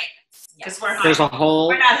low maintenance. Because we're high. There's a whole.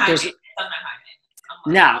 We're not high maintenance. I'm not high.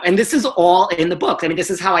 No, and this is all in the book. I mean, this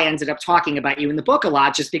is how I ended up talking about you in the book a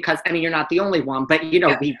lot, just because, I mean, you're not the only one, but, you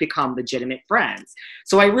know, we've become legitimate friends.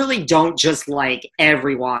 So I really don't just like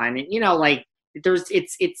everyone, you know, like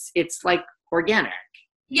it's like organic.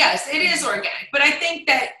 Yes, it is organic. But I think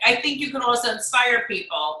you can also inspire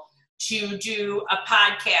people to do a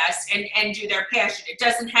podcast and do their passion. It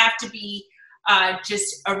doesn't have to be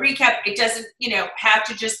just a recap. It doesn't, you know, have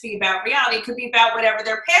to just be about reality. It could be about whatever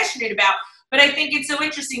they're passionate about. But I think it's so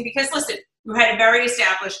interesting because, listen, you had a very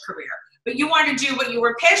established career, but you wanted to do what you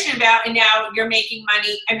were passionate about, and now you're making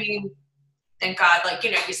money. I mean, thank God, like,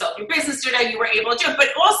 you know, you sold your business today, you were able to do it. But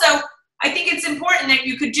also, I think it's important that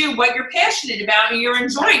you could do what you're passionate about and you're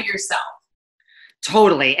enjoying yourself.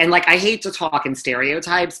 Totally. And like, I hate to talk in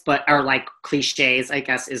stereotypes, or like cliches, I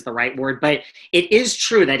guess is the right word. But it is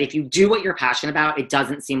true that if you do what you're passionate about, it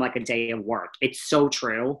doesn't seem like a day of work. It's so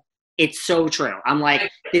true. It's so true. I'm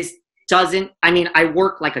like, I mean, I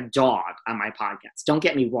work like a dog on my podcast. Don't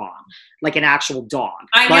get me wrong. Like an actual dog.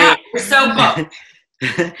 I know. You're so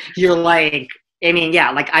booked. You're like, I mean,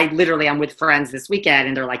 yeah, like I'm with friends this weekend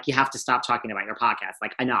and they're like, you have to stop talking about your podcast.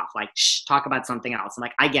 Like, enough. Like, shh, talk about something else. I'm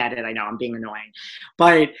like, I get it. I know I'm being annoying.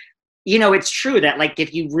 But, you know, it's true that like,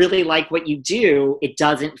 if you really like what you do, it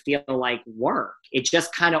doesn't feel like work. It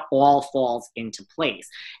just kind of all falls into place.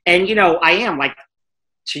 And, you know, I am like,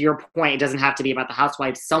 to your point, it doesn't have to be about the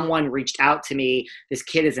housewives. Someone reached out to me. This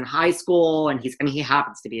kid is in high school and he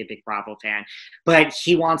happens to be a big Bravo fan, but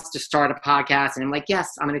he wants to start a podcast. And I'm like,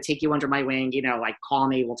 yes, I'm going to take you under my wing. You know, like call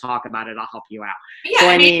me, we'll talk about it. I'll help you out. Yeah. So,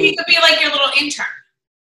 I mean, he could be like your little intern.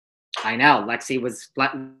 I know.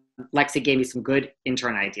 Lexi gave me some good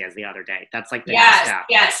intern ideas the other day. That's like the next step.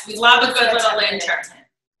 Yes. We love a good little intern.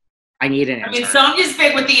 I need an intern. I mean, Sonia's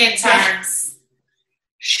big with the interns.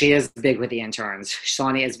 She is big with the interns.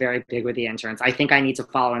 Sonia is very big with the interns. I think I need to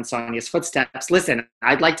follow in Sonia's footsteps. Listen,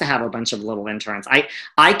 I'd like to have a bunch of little interns.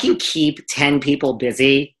 I can keep 10 people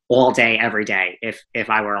busy all day, every day, if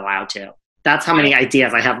I were allowed to. That's how many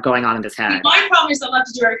ideas I have going on in this head. My problem is I love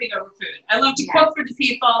to do everything over food. I love to cook for the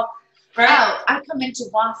people. Right? Oh, I come into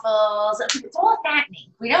waffles. It's all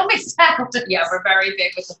fattening. We don't mix tacos. Yeah, we're very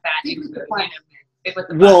big with the fattening food. Big with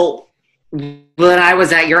the well, when I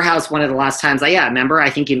was at your house one of the last times, remember? I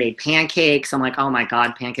think you made pancakes. I'm like, oh my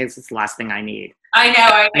God, pancakes is the last thing I need. I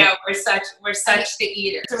know. We're such the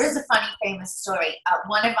eaters. There is a funny, famous story.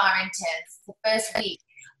 One of our interns, the first week,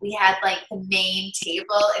 we had like the main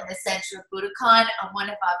table in the center of Budokan, and one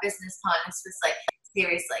of our business partners was like,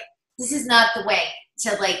 seriously, this is not the way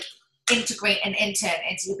to like integrate an intern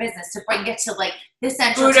into your business, to bring it to like the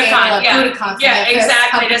central table of Budokan. Yeah,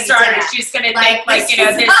 exactly. To start it, she's going to think like, this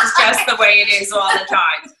is just the way it is all the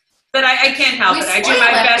time. But I can't help it. I do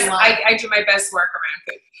my best. I do my best work around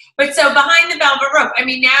food. But so behind the velvet rope, I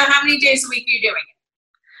mean, now how many days a week are you doing it?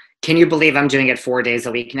 Can you believe I'm doing it 4 days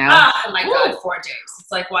a week now? Oh my God, 4 days.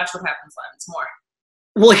 It's like Watch What Happens Live. It's more.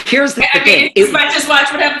 Well, here's the thing. It's much as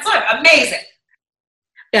Watch What Happens Live. Amazing.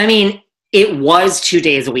 I mean, it was 2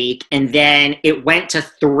 days a week, and then it went to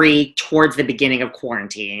 3 towards the beginning of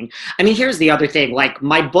quarantine. I mean, here's the other thing. Like,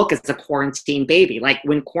 my book is a quarantine baby. Like,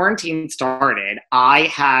 when quarantine started,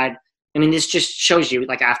 this just shows you,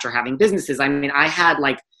 like, after having businesses, I mean, I had,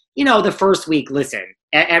 like, the first week, listen,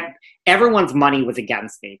 everyone's money was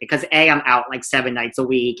against me because I'm out like 7 nights a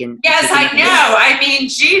week. And yes, I know. I mean,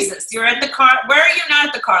 Jesus, you're at the car. Where are you not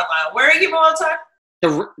at the Carlisle? Where are you, Walter?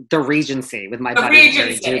 The Regency with my buddy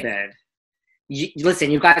Jerry Dubin. Listen,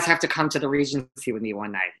 you guys have to come to the Regency with me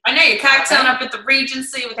one night. I know, you're cocktail up at the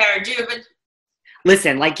Regency with Harry Dubin.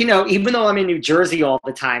 Listen, like, even though I'm in New Jersey all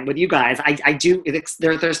the time with you guys, I do,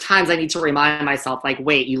 there's times I need to remind myself, like,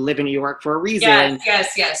 wait, you live in New York for a reason.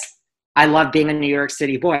 Yes. I love being a New York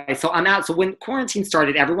City boy. So I'm out. So when quarantine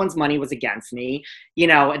started, everyone's money was against me. They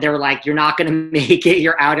were like, you're not going to make it.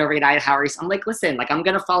 You're out every night, Harry. So I'm like, listen, like, I'm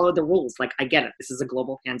going to follow the rules. Like, I get it. This is a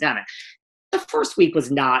global pandemic. The first week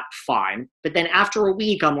was not fun. But then after a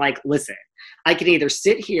week, I'm like, listen, I can either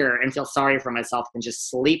sit here and feel sorry for myself and just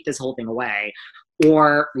sleep this whole thing away,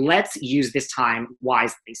 or let's use this time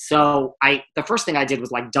wisely. So the first thing I did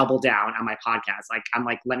was like double down on my podcast. Like, I'm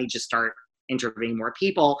like, let me just start interviewing more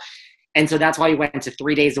people. And so that's why we went to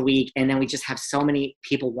 3 days a week. And then we just have so many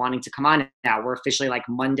people wanting to come on now. We're officially like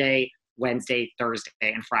Monday, Wednesday, Thursday,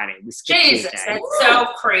 and Friday. We skip Jesus, Tuesday. that's so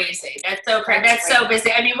crazy. That's so crazy. That's so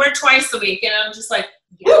busy. I mean, we're twice a week, and I'm just like,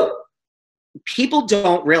 woo. People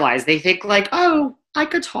don't realize. They think like, oh, I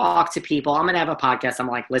could talk to people. I'm going to have a podcast. I'm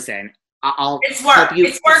like, listen, it's work.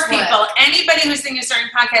 It's work, people. Anybody who's thinking of starting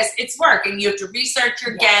a podcast, it's work. And you have to research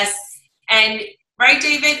your guests. And right,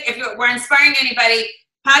 David, we're inspiring anybody,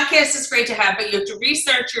 podcast is great to have, but you have to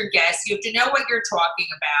research your guests. You have to know what you're talking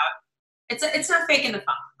about. It's not faking the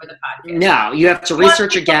fun with a podcast. No, you have to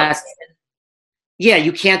research your guests. Yeah,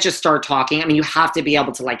 you can't just start talking. I mean, you have to be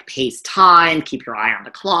able to like pace time, keep your eye on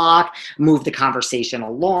the clock, move the conversation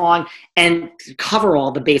along, and cover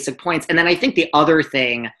all the basic points. And then I think the other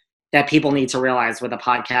thing that people need to realize with a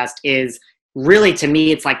podcast is really, to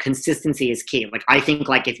me, it's like consistency is key. Like, I think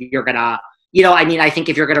like if you're going to, I think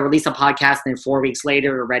if you're going to release a podcast and then 4 weeks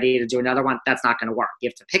later you're ready to do another one, that's not going to work. You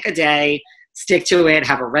have to pick a day, stick to it,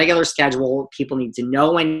 have a regular schedule. People need to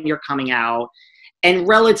know when you're coming out and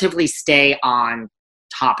relatively stay on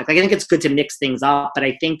topic. Like, I think it's good to mix things up, but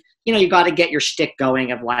I think, you got to get your shtick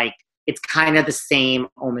going of like, it's kind of the same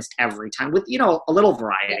almost every time with, a little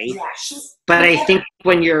variety. But I think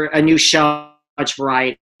when you're a new show, much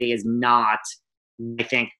variety is not, I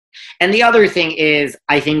think. And the other thing is,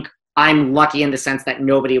 I think I'm lucky in the sense that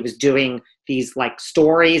nobody was doing these like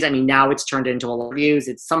stories. I mean, now it's turned into a lot of reviews.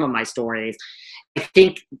 It's some of my stories. I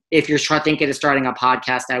think if you're thinking of starting a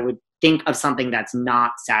podcast, I would think of something that's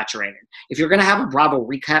not saturated. If you're going to have a Bravo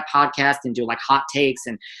recap podcast and do like hot takes,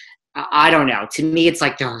 and I don't know, to me, it's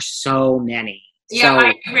like there are so many. Yeah,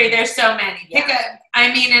 I agree. There's so many.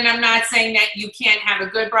 And I'm not saying that you can't have a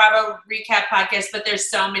good Bravo recap podcast, but there's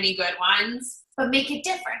so many good ones. But make it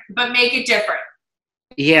different.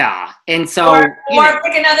 Yeah, and so pick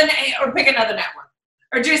another network,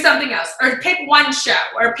 or do something else, or pick one show,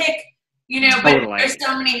 or pick But there's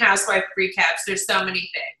so many housewife recaps. There's so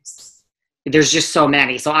many things. There's just so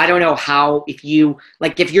many. So I don't know how if you're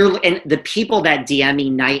and the people that DM me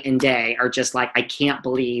night and day are just like, I can't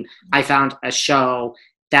believe I found a show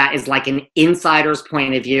that is like an insider's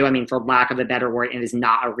point of view. I mean, for lack of a better word, it is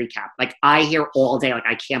not a recap. Like, I hear all day, like,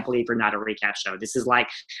 I can't believe you're not a recap show. This is like,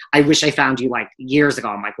 I wish I found you like years ago.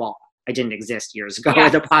 I'm like, well, I didn't exist years ago Yeah.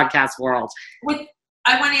 in the podcast world.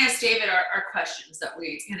 I want to ask David our questions that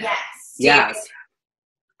we, Yes. Yes.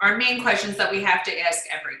 Our main questions that we have to ask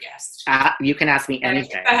every guest. You can ask me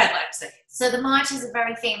anything. Go ahead, Lexi. So the Marches are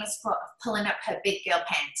very famous for pulling up her big girl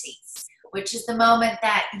panties, which is the moment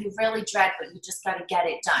that you really dread, but you just got to get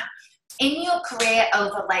it done. In your career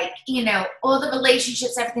over, like, you know, all the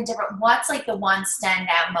relationships, everything different, what's like the one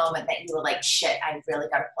standout moment that you were like, shit, I really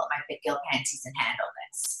got to pull up my big girl panties and handle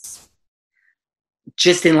this?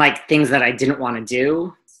 Just in like things that I didn't want to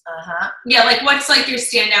do. Yeah, like what's like your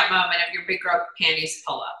standout moment of your big girl panties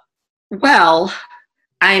pull up? Well,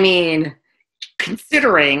 I mean,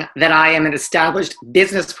 considering that I am an established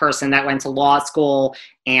business person that went to law school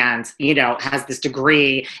and, you know, has this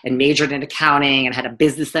degree and majored in accounting and had a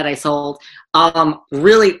business that I sold,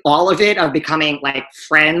 really all of it of becoming like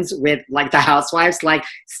friends with like the housewives, like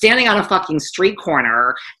standing on a fucking street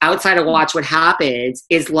corner outside of Watch What Happens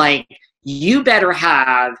is like, you better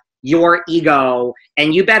have your ego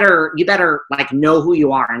and you better like know who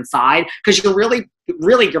you are inside, because you're really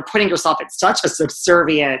you're putting yourself at such a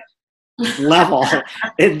subservient level.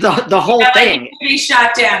 the whole thing. Like, be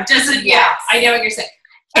shot down. Yeah, I know what you're saying.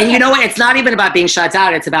 And you know what? It's not even about being shut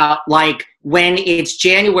down. It's about like when it's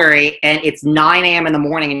January and it's 9 a.m. in the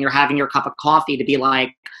morning and you're having your cup of coffee to be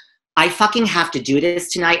like, I fucking have to do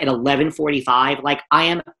this tonight at 11:45. Like, I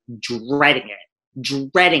am dreading it.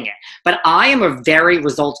 But I am a very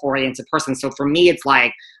results-oriented person. So for me, it's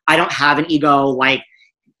like, I don't have an ego, like,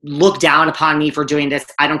 look down upon me for doing this.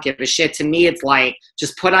 I don't give a shit. To me, it's like,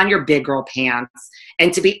 just put on your big girl pants.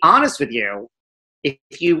 And to be honest with you, if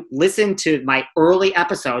you listen to my early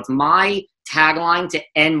episodes, my tagline to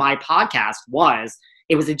end my podcast was,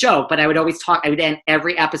 it was a joke, but I would end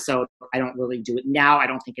every episode. I don't really do it now. I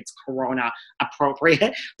don't think it's Corona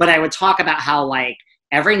appropriate, but I would talk about how, like,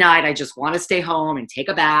 every night I just want to stay home and take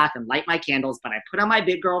a bath and light my candles, but I put on my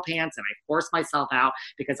big girl pants and I force myself out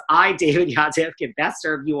because I, David Yontef, can best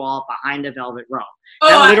serve you all behind a velvet rope.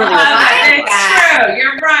 It's true.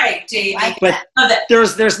 You're right, David. But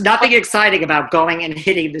there's nothing exciting about going and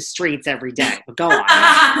hitting the streets every day. But go on.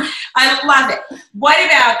 I love it. What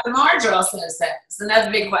about, the Marge also says, it's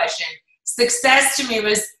another big question. Success to me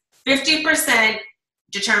was 50%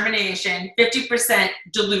 determination, 50%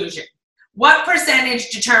 delusion. What percentage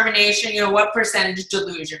determination, what percentage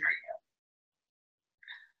delusion are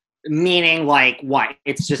you? Meaning, like, what?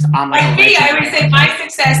 It's just, I'm like me, I would say my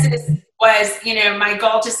successes was, my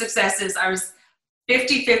goal to success is I was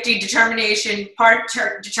 50-50 determination, part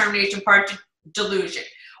determination, part delusion.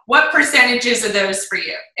 What percentages of those for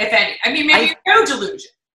you, if any? I mean, maybe no delusion.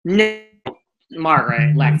 No,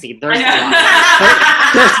 Margaret, Lexi,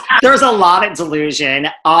 there's a lot of delusion.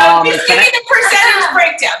 Just give me the percentage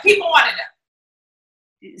breakdown. People want to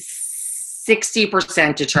know.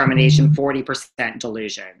 60% determination, 40%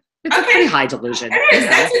 delusion. It's a pretty high delusion. It is.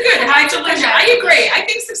 That's a good high delusion. I agree. I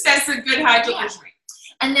think success is a good high delusion.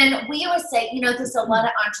 And then we always say, there's a lot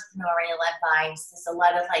of entrepreneurial advice. There's a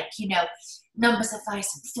lot of, like, numbers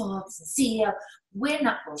advice and Forbes and CEO. We're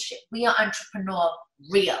not bullshit. We are entrepreneur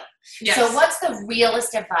real. Yes. So what's the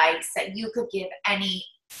realest advice that you could give any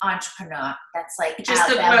entrepreneur that's like just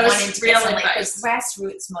the most real advice, like the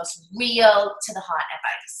grassroots, most real to the heart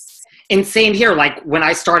advice? And same here. Like, when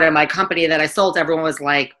I started my company that I sold, everyone was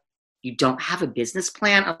like, you don't have a business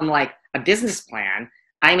plan? I'm like, a business plan?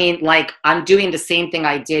 I mean, like, I'm doing the same thing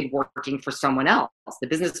I did working for someone else. The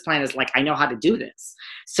business plan is like, I know how to do this.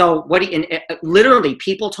 So literally,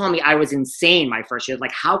 people told me I was insane my first year.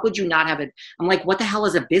 Like, how could you not have it? I'm like, what the hell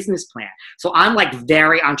is a business plan? So I'm like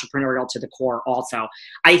very entrepreneurial to the core also.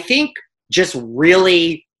 I think just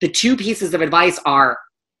really the two pieces of advice are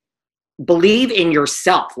believe in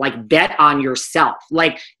yourself, like bet on yourself.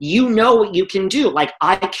 Like, you know what you can do. Like,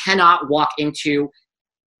 I cannot walk into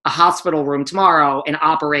a hospital room tomorrow and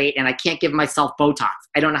operate, and I can't give myself Botox.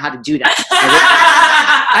 I don't know how to do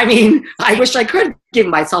that. I mean, I wish I could give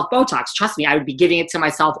myself Botox. Trust me, I would be giving it to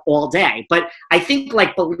myself all day. But I think,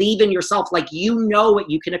 like, believe in yourself. Like, you know what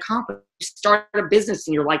you can accomplish. You start a business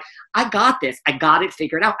and you're like, I got this. I got it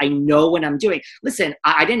figured out. I know what I'm doing. Listen,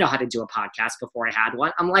 I didn't know how to do a podcast before I had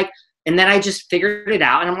one. I'm like, and then I just figured it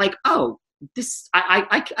out and I'm like, oh, this,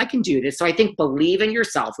 I can do this. So I think believe in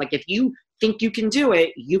yourself. Like, if you think you can do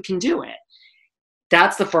it, you can do it.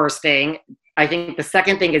 That's the first thing. I think the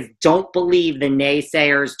second thing is don't believe the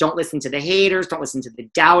naysayers. Don't listen to the haters. Don't listen to the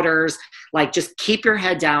doubters. Like, just keep your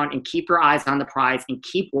head down and keep your eyes on the prize and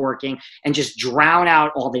keep working and just drown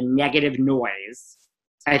out all the negative noise.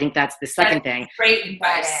 I think that's the second thing. Great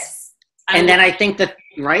advice. And then I think that,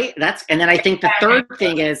 right? And then I think the third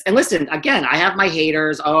thing is, and listen, again, I have my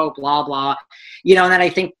haters, oh, blah, blah, and then I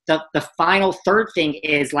think the final third thing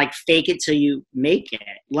is like, fake it till you make it.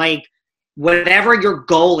 Like, whatever your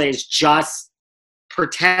goal is, just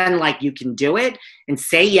pretend like you can do it and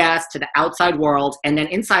say yes to the outside world. And then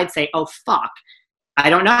inside say, oh, fuck, I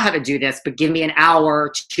don't know how to do this, but give me an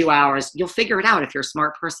hour, 2 hours. You'll figure it out if you're a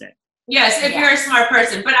smart person. Yes, if you're a smart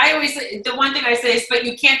person. But I always, the one thing I say is, but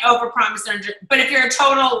you can't overpromise. But if you're a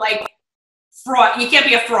total, like, fraud, you can't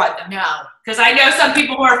be a fraud, though. No. Because I know some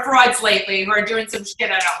people who are frauds lately who are doing some shit I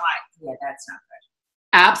don't like. Yeah, that's not good.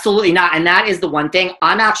 Absolutely not. And that is the one thing.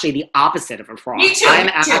 I'm actually the opposite of a fraud. Me too.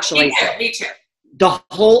 Me too. The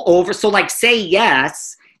whole so like, say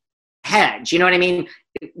yes, hedge. You know what I mean?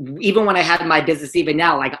 Even when I had my business, even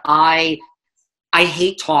now, like, I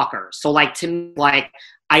hate talkers. So like, to me, like,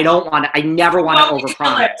 I never want to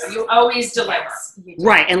overpromise. You always deliver.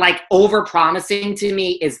 Right. And like, overpromising to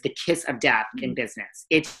me is the kiss of death in business.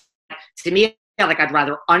 It's, to me, like, I'd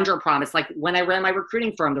rather underpromise. Like, when I ran my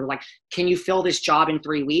recruiting firm, they're like, can you fill this job in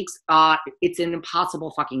 3 weeks? It's an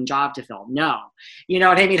impossible fucking job to fill. No. You know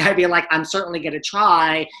what I mean? I'd be like, I'm certainly going to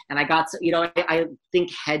try. And I think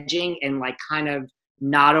hedging and like kind of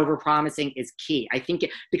not overpromising is key. I think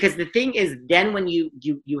because the thing is, then when you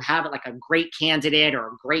have like a great candidate or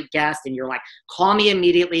a great guest and you're like, call me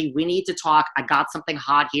immediately, we need to talk, I got something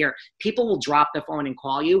hot here. People will drop the phone and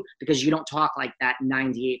call you because you don't talk like that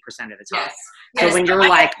 98% of the time. Yes. So when you're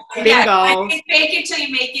like, bingo. I think fake it till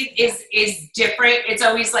you make it is different. It's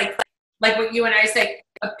always like what you and I say,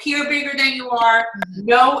 appear bigger than you are.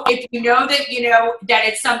 Know if you know that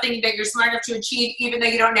it's something that you're smart enough to achieve, even though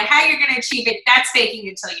you don't know how you're going to achieve it. That's faking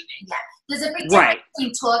it till you make it. Yeah, there's a big difference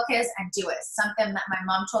between talkers and doers. Something that my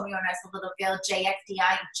mom told me when I was a little girl,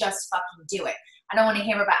 JFDI, just fucking do it. I don't want to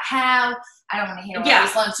hear about how. I don't want to hear all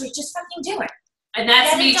these long stories. Just fucking do it. And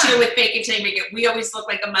that's me too with fake it till you make it. We always look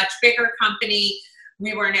like a much bigger company.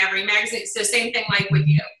 We were in every magazine. So same thing like with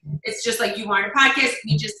you. It's just like you want a podcast,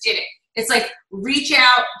 you just did it. It's like, reach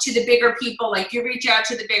out to the bigger people. Like, you reach out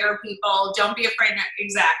to the bigger people. Don't be afraid.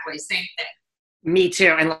 Exactly. Same thing. Me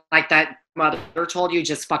too. And like that mother told you,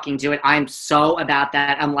 just fucking do it. I'm so about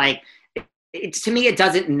that. I'm like, to me, it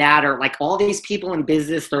doesn't matter. Like, all these people in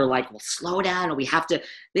business, they're like, well, slow down. We have to,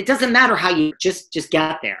 it doesn't matter how you just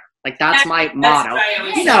get there. Like, that's my motto.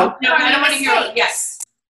 No, I don't want to hear it. Yes.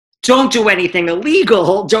 Don't do anything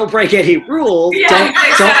illegal. Don't break any rules. Yeah,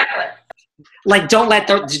 exactly. Don't let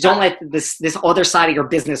this other side of your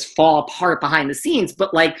business fall apart behind the scenes,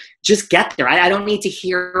 but like, just get there. I don't need to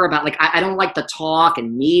hear about, like, I don't like the talk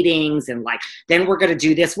and meetings and like, then we're going to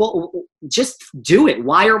do this. Well, just do it.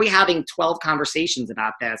 Why are we having 12 conversations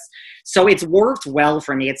about this? So it's worked well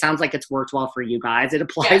for me. It sounds like it's worked well for you guys. It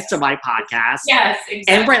applies to my podcast. Yes, exactly.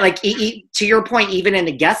 And right, like, to your point, even in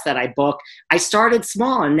the guests that I book, I started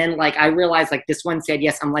small, and then like, I realized, like, this one said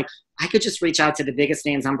yes. I'm like, I could just reach out to the biggest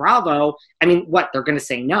names on Bravo. I mean, what? They're going to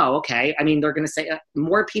say no. Okay. I mean, they're going to say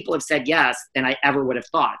more people have said yes than I ever would have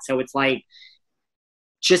thought. So it's like,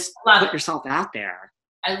 just put yourself out there.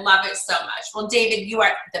 I love it so much. Well, David, you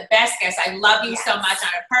are the best guest. I love you so much on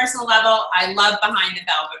a personal level. I love Behind the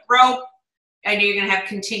Velvet Rope. I know you're going to have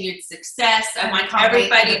continued success. I want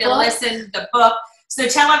everybody to listen to the book. So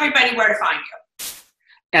tell everybody where to find you.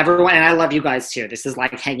 Everyone, and I love you guys too. This is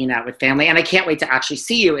like hanging out with family, and I can't wait to actually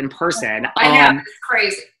see you in person. I know, it's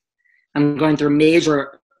crazy. I'm going through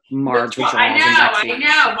major March withdrawals. I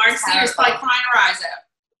know. March Sears probably crying her eyes out.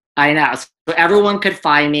 I know. So everyone could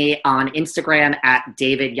find me on Instagram at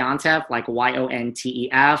David Yontef, like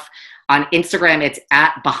YONTEF. On Instagram, it's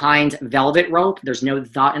at Behind Velvet Rope. There's no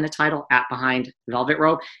the in the title, at Behind Velvet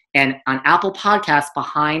Rope. And on Apple Podcasts,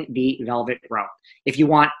 Behind the Velvet Rope. If you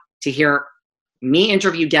want to hear me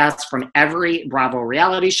interview guests from every Bravo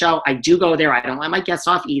reality show, I do go there. I don't let my guests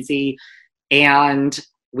off easy. And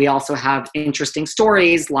we also have interesting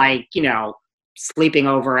stories like, sleeping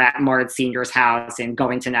over at Mart Senior's house and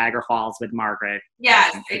going to Niagara Falls with Margaret.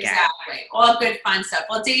 Yes, exactly. All good fun stuff.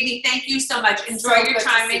 Well, Davey, thank you so much. Enjoy your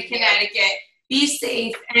time in Connecticut. Be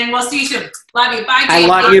safe, and we'll see you soon. Love you. Bye, Dave. I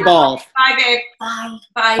love you both. Bye, babe. Bye.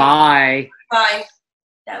 Bye. Bye. Bye.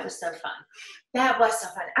 That was so fun. That was so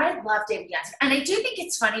fun. I love David Yontef. And I do think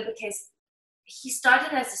it's funny because he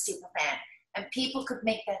started as a super fan, and people could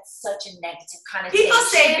make that such a negative connotation. People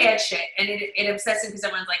say bad shit, and it upsets them because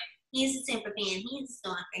everyone's like, he's a super fan, he's a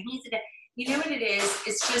stalker, he's a... You know what it is?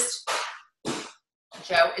 It's just...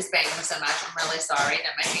 Joe is banging me so much. I'm really sorry.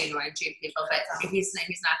 That might be annoying to people, but he's not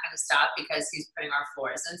going to stop because he's putting our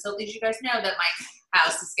floors in. So at least you guys know that my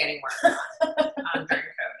house is getting worse during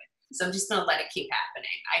COVID. So I'm just going to let it keep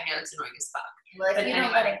happening. I know it's annoying as fuck. Well, if But you don't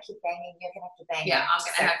anyway. let him keep banging, you're gonna have to bang. Yeah, him I'm to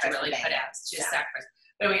gonna have to sacrifice really the put banging. out to Yeah. sacrifice.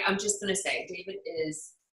 But anyway, I'm just gonna say, David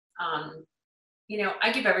is, you know,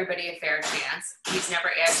 I give everybody a fair chance. He's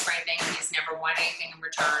never asked for anything. He's never wanted anything in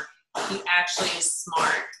return. He actually is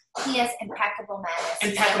smart. He has impeccable manners.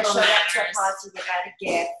 Impeccable He's never showed up to a manners. party without a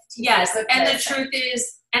gift. He's Yes, a good and the person. truth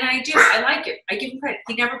is, and I like it. I give him credit.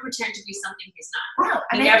 He never pretended to be something he's not. No,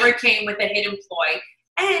 I He mean, never came with a hidden ploy.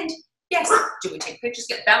 And yes, do we take pictures?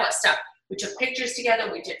 Get Bella stuff. We took pictures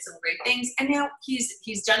together. We did some great things, and now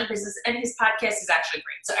he's done a business, and his podcast is actually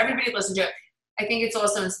great. So everybody listen to it. I think it's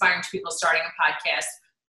also inspiring to people starting a podcast.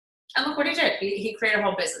 And look what he did. He created a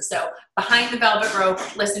whole business. So Behind the Velvet Rope,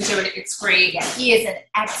 listen to it. It's great. yeah, he is an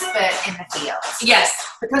expert in the field Yes.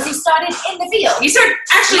 because he started in the field. He started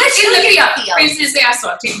actually in the Literally field. in the field. Freezing his ass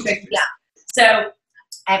off, taking pictures. Yeah. So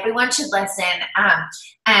Everyone should listen.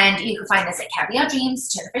 And you can find us at Caviar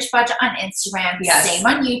Dreams, Tuna Fish Budget on Instagram, Yes. same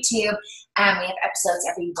on YouTube. We have episodes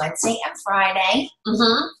every Wednesday and Friday.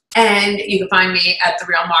 mm-hmm. And you can find me at The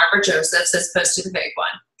Real Margaret Josephs as opposed to the fake one.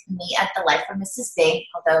 Me at The Life of Mrs. B,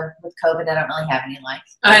 although with COVID, I don't really have any life.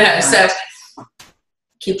 I know. So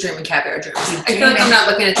keep dreaming, Caviar Dreams. I feel like I'm not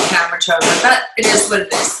looking at the camera, totally, but it is what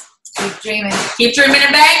it is. Keep dreaming. Keep dreaming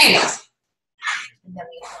and banging. And then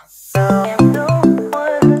we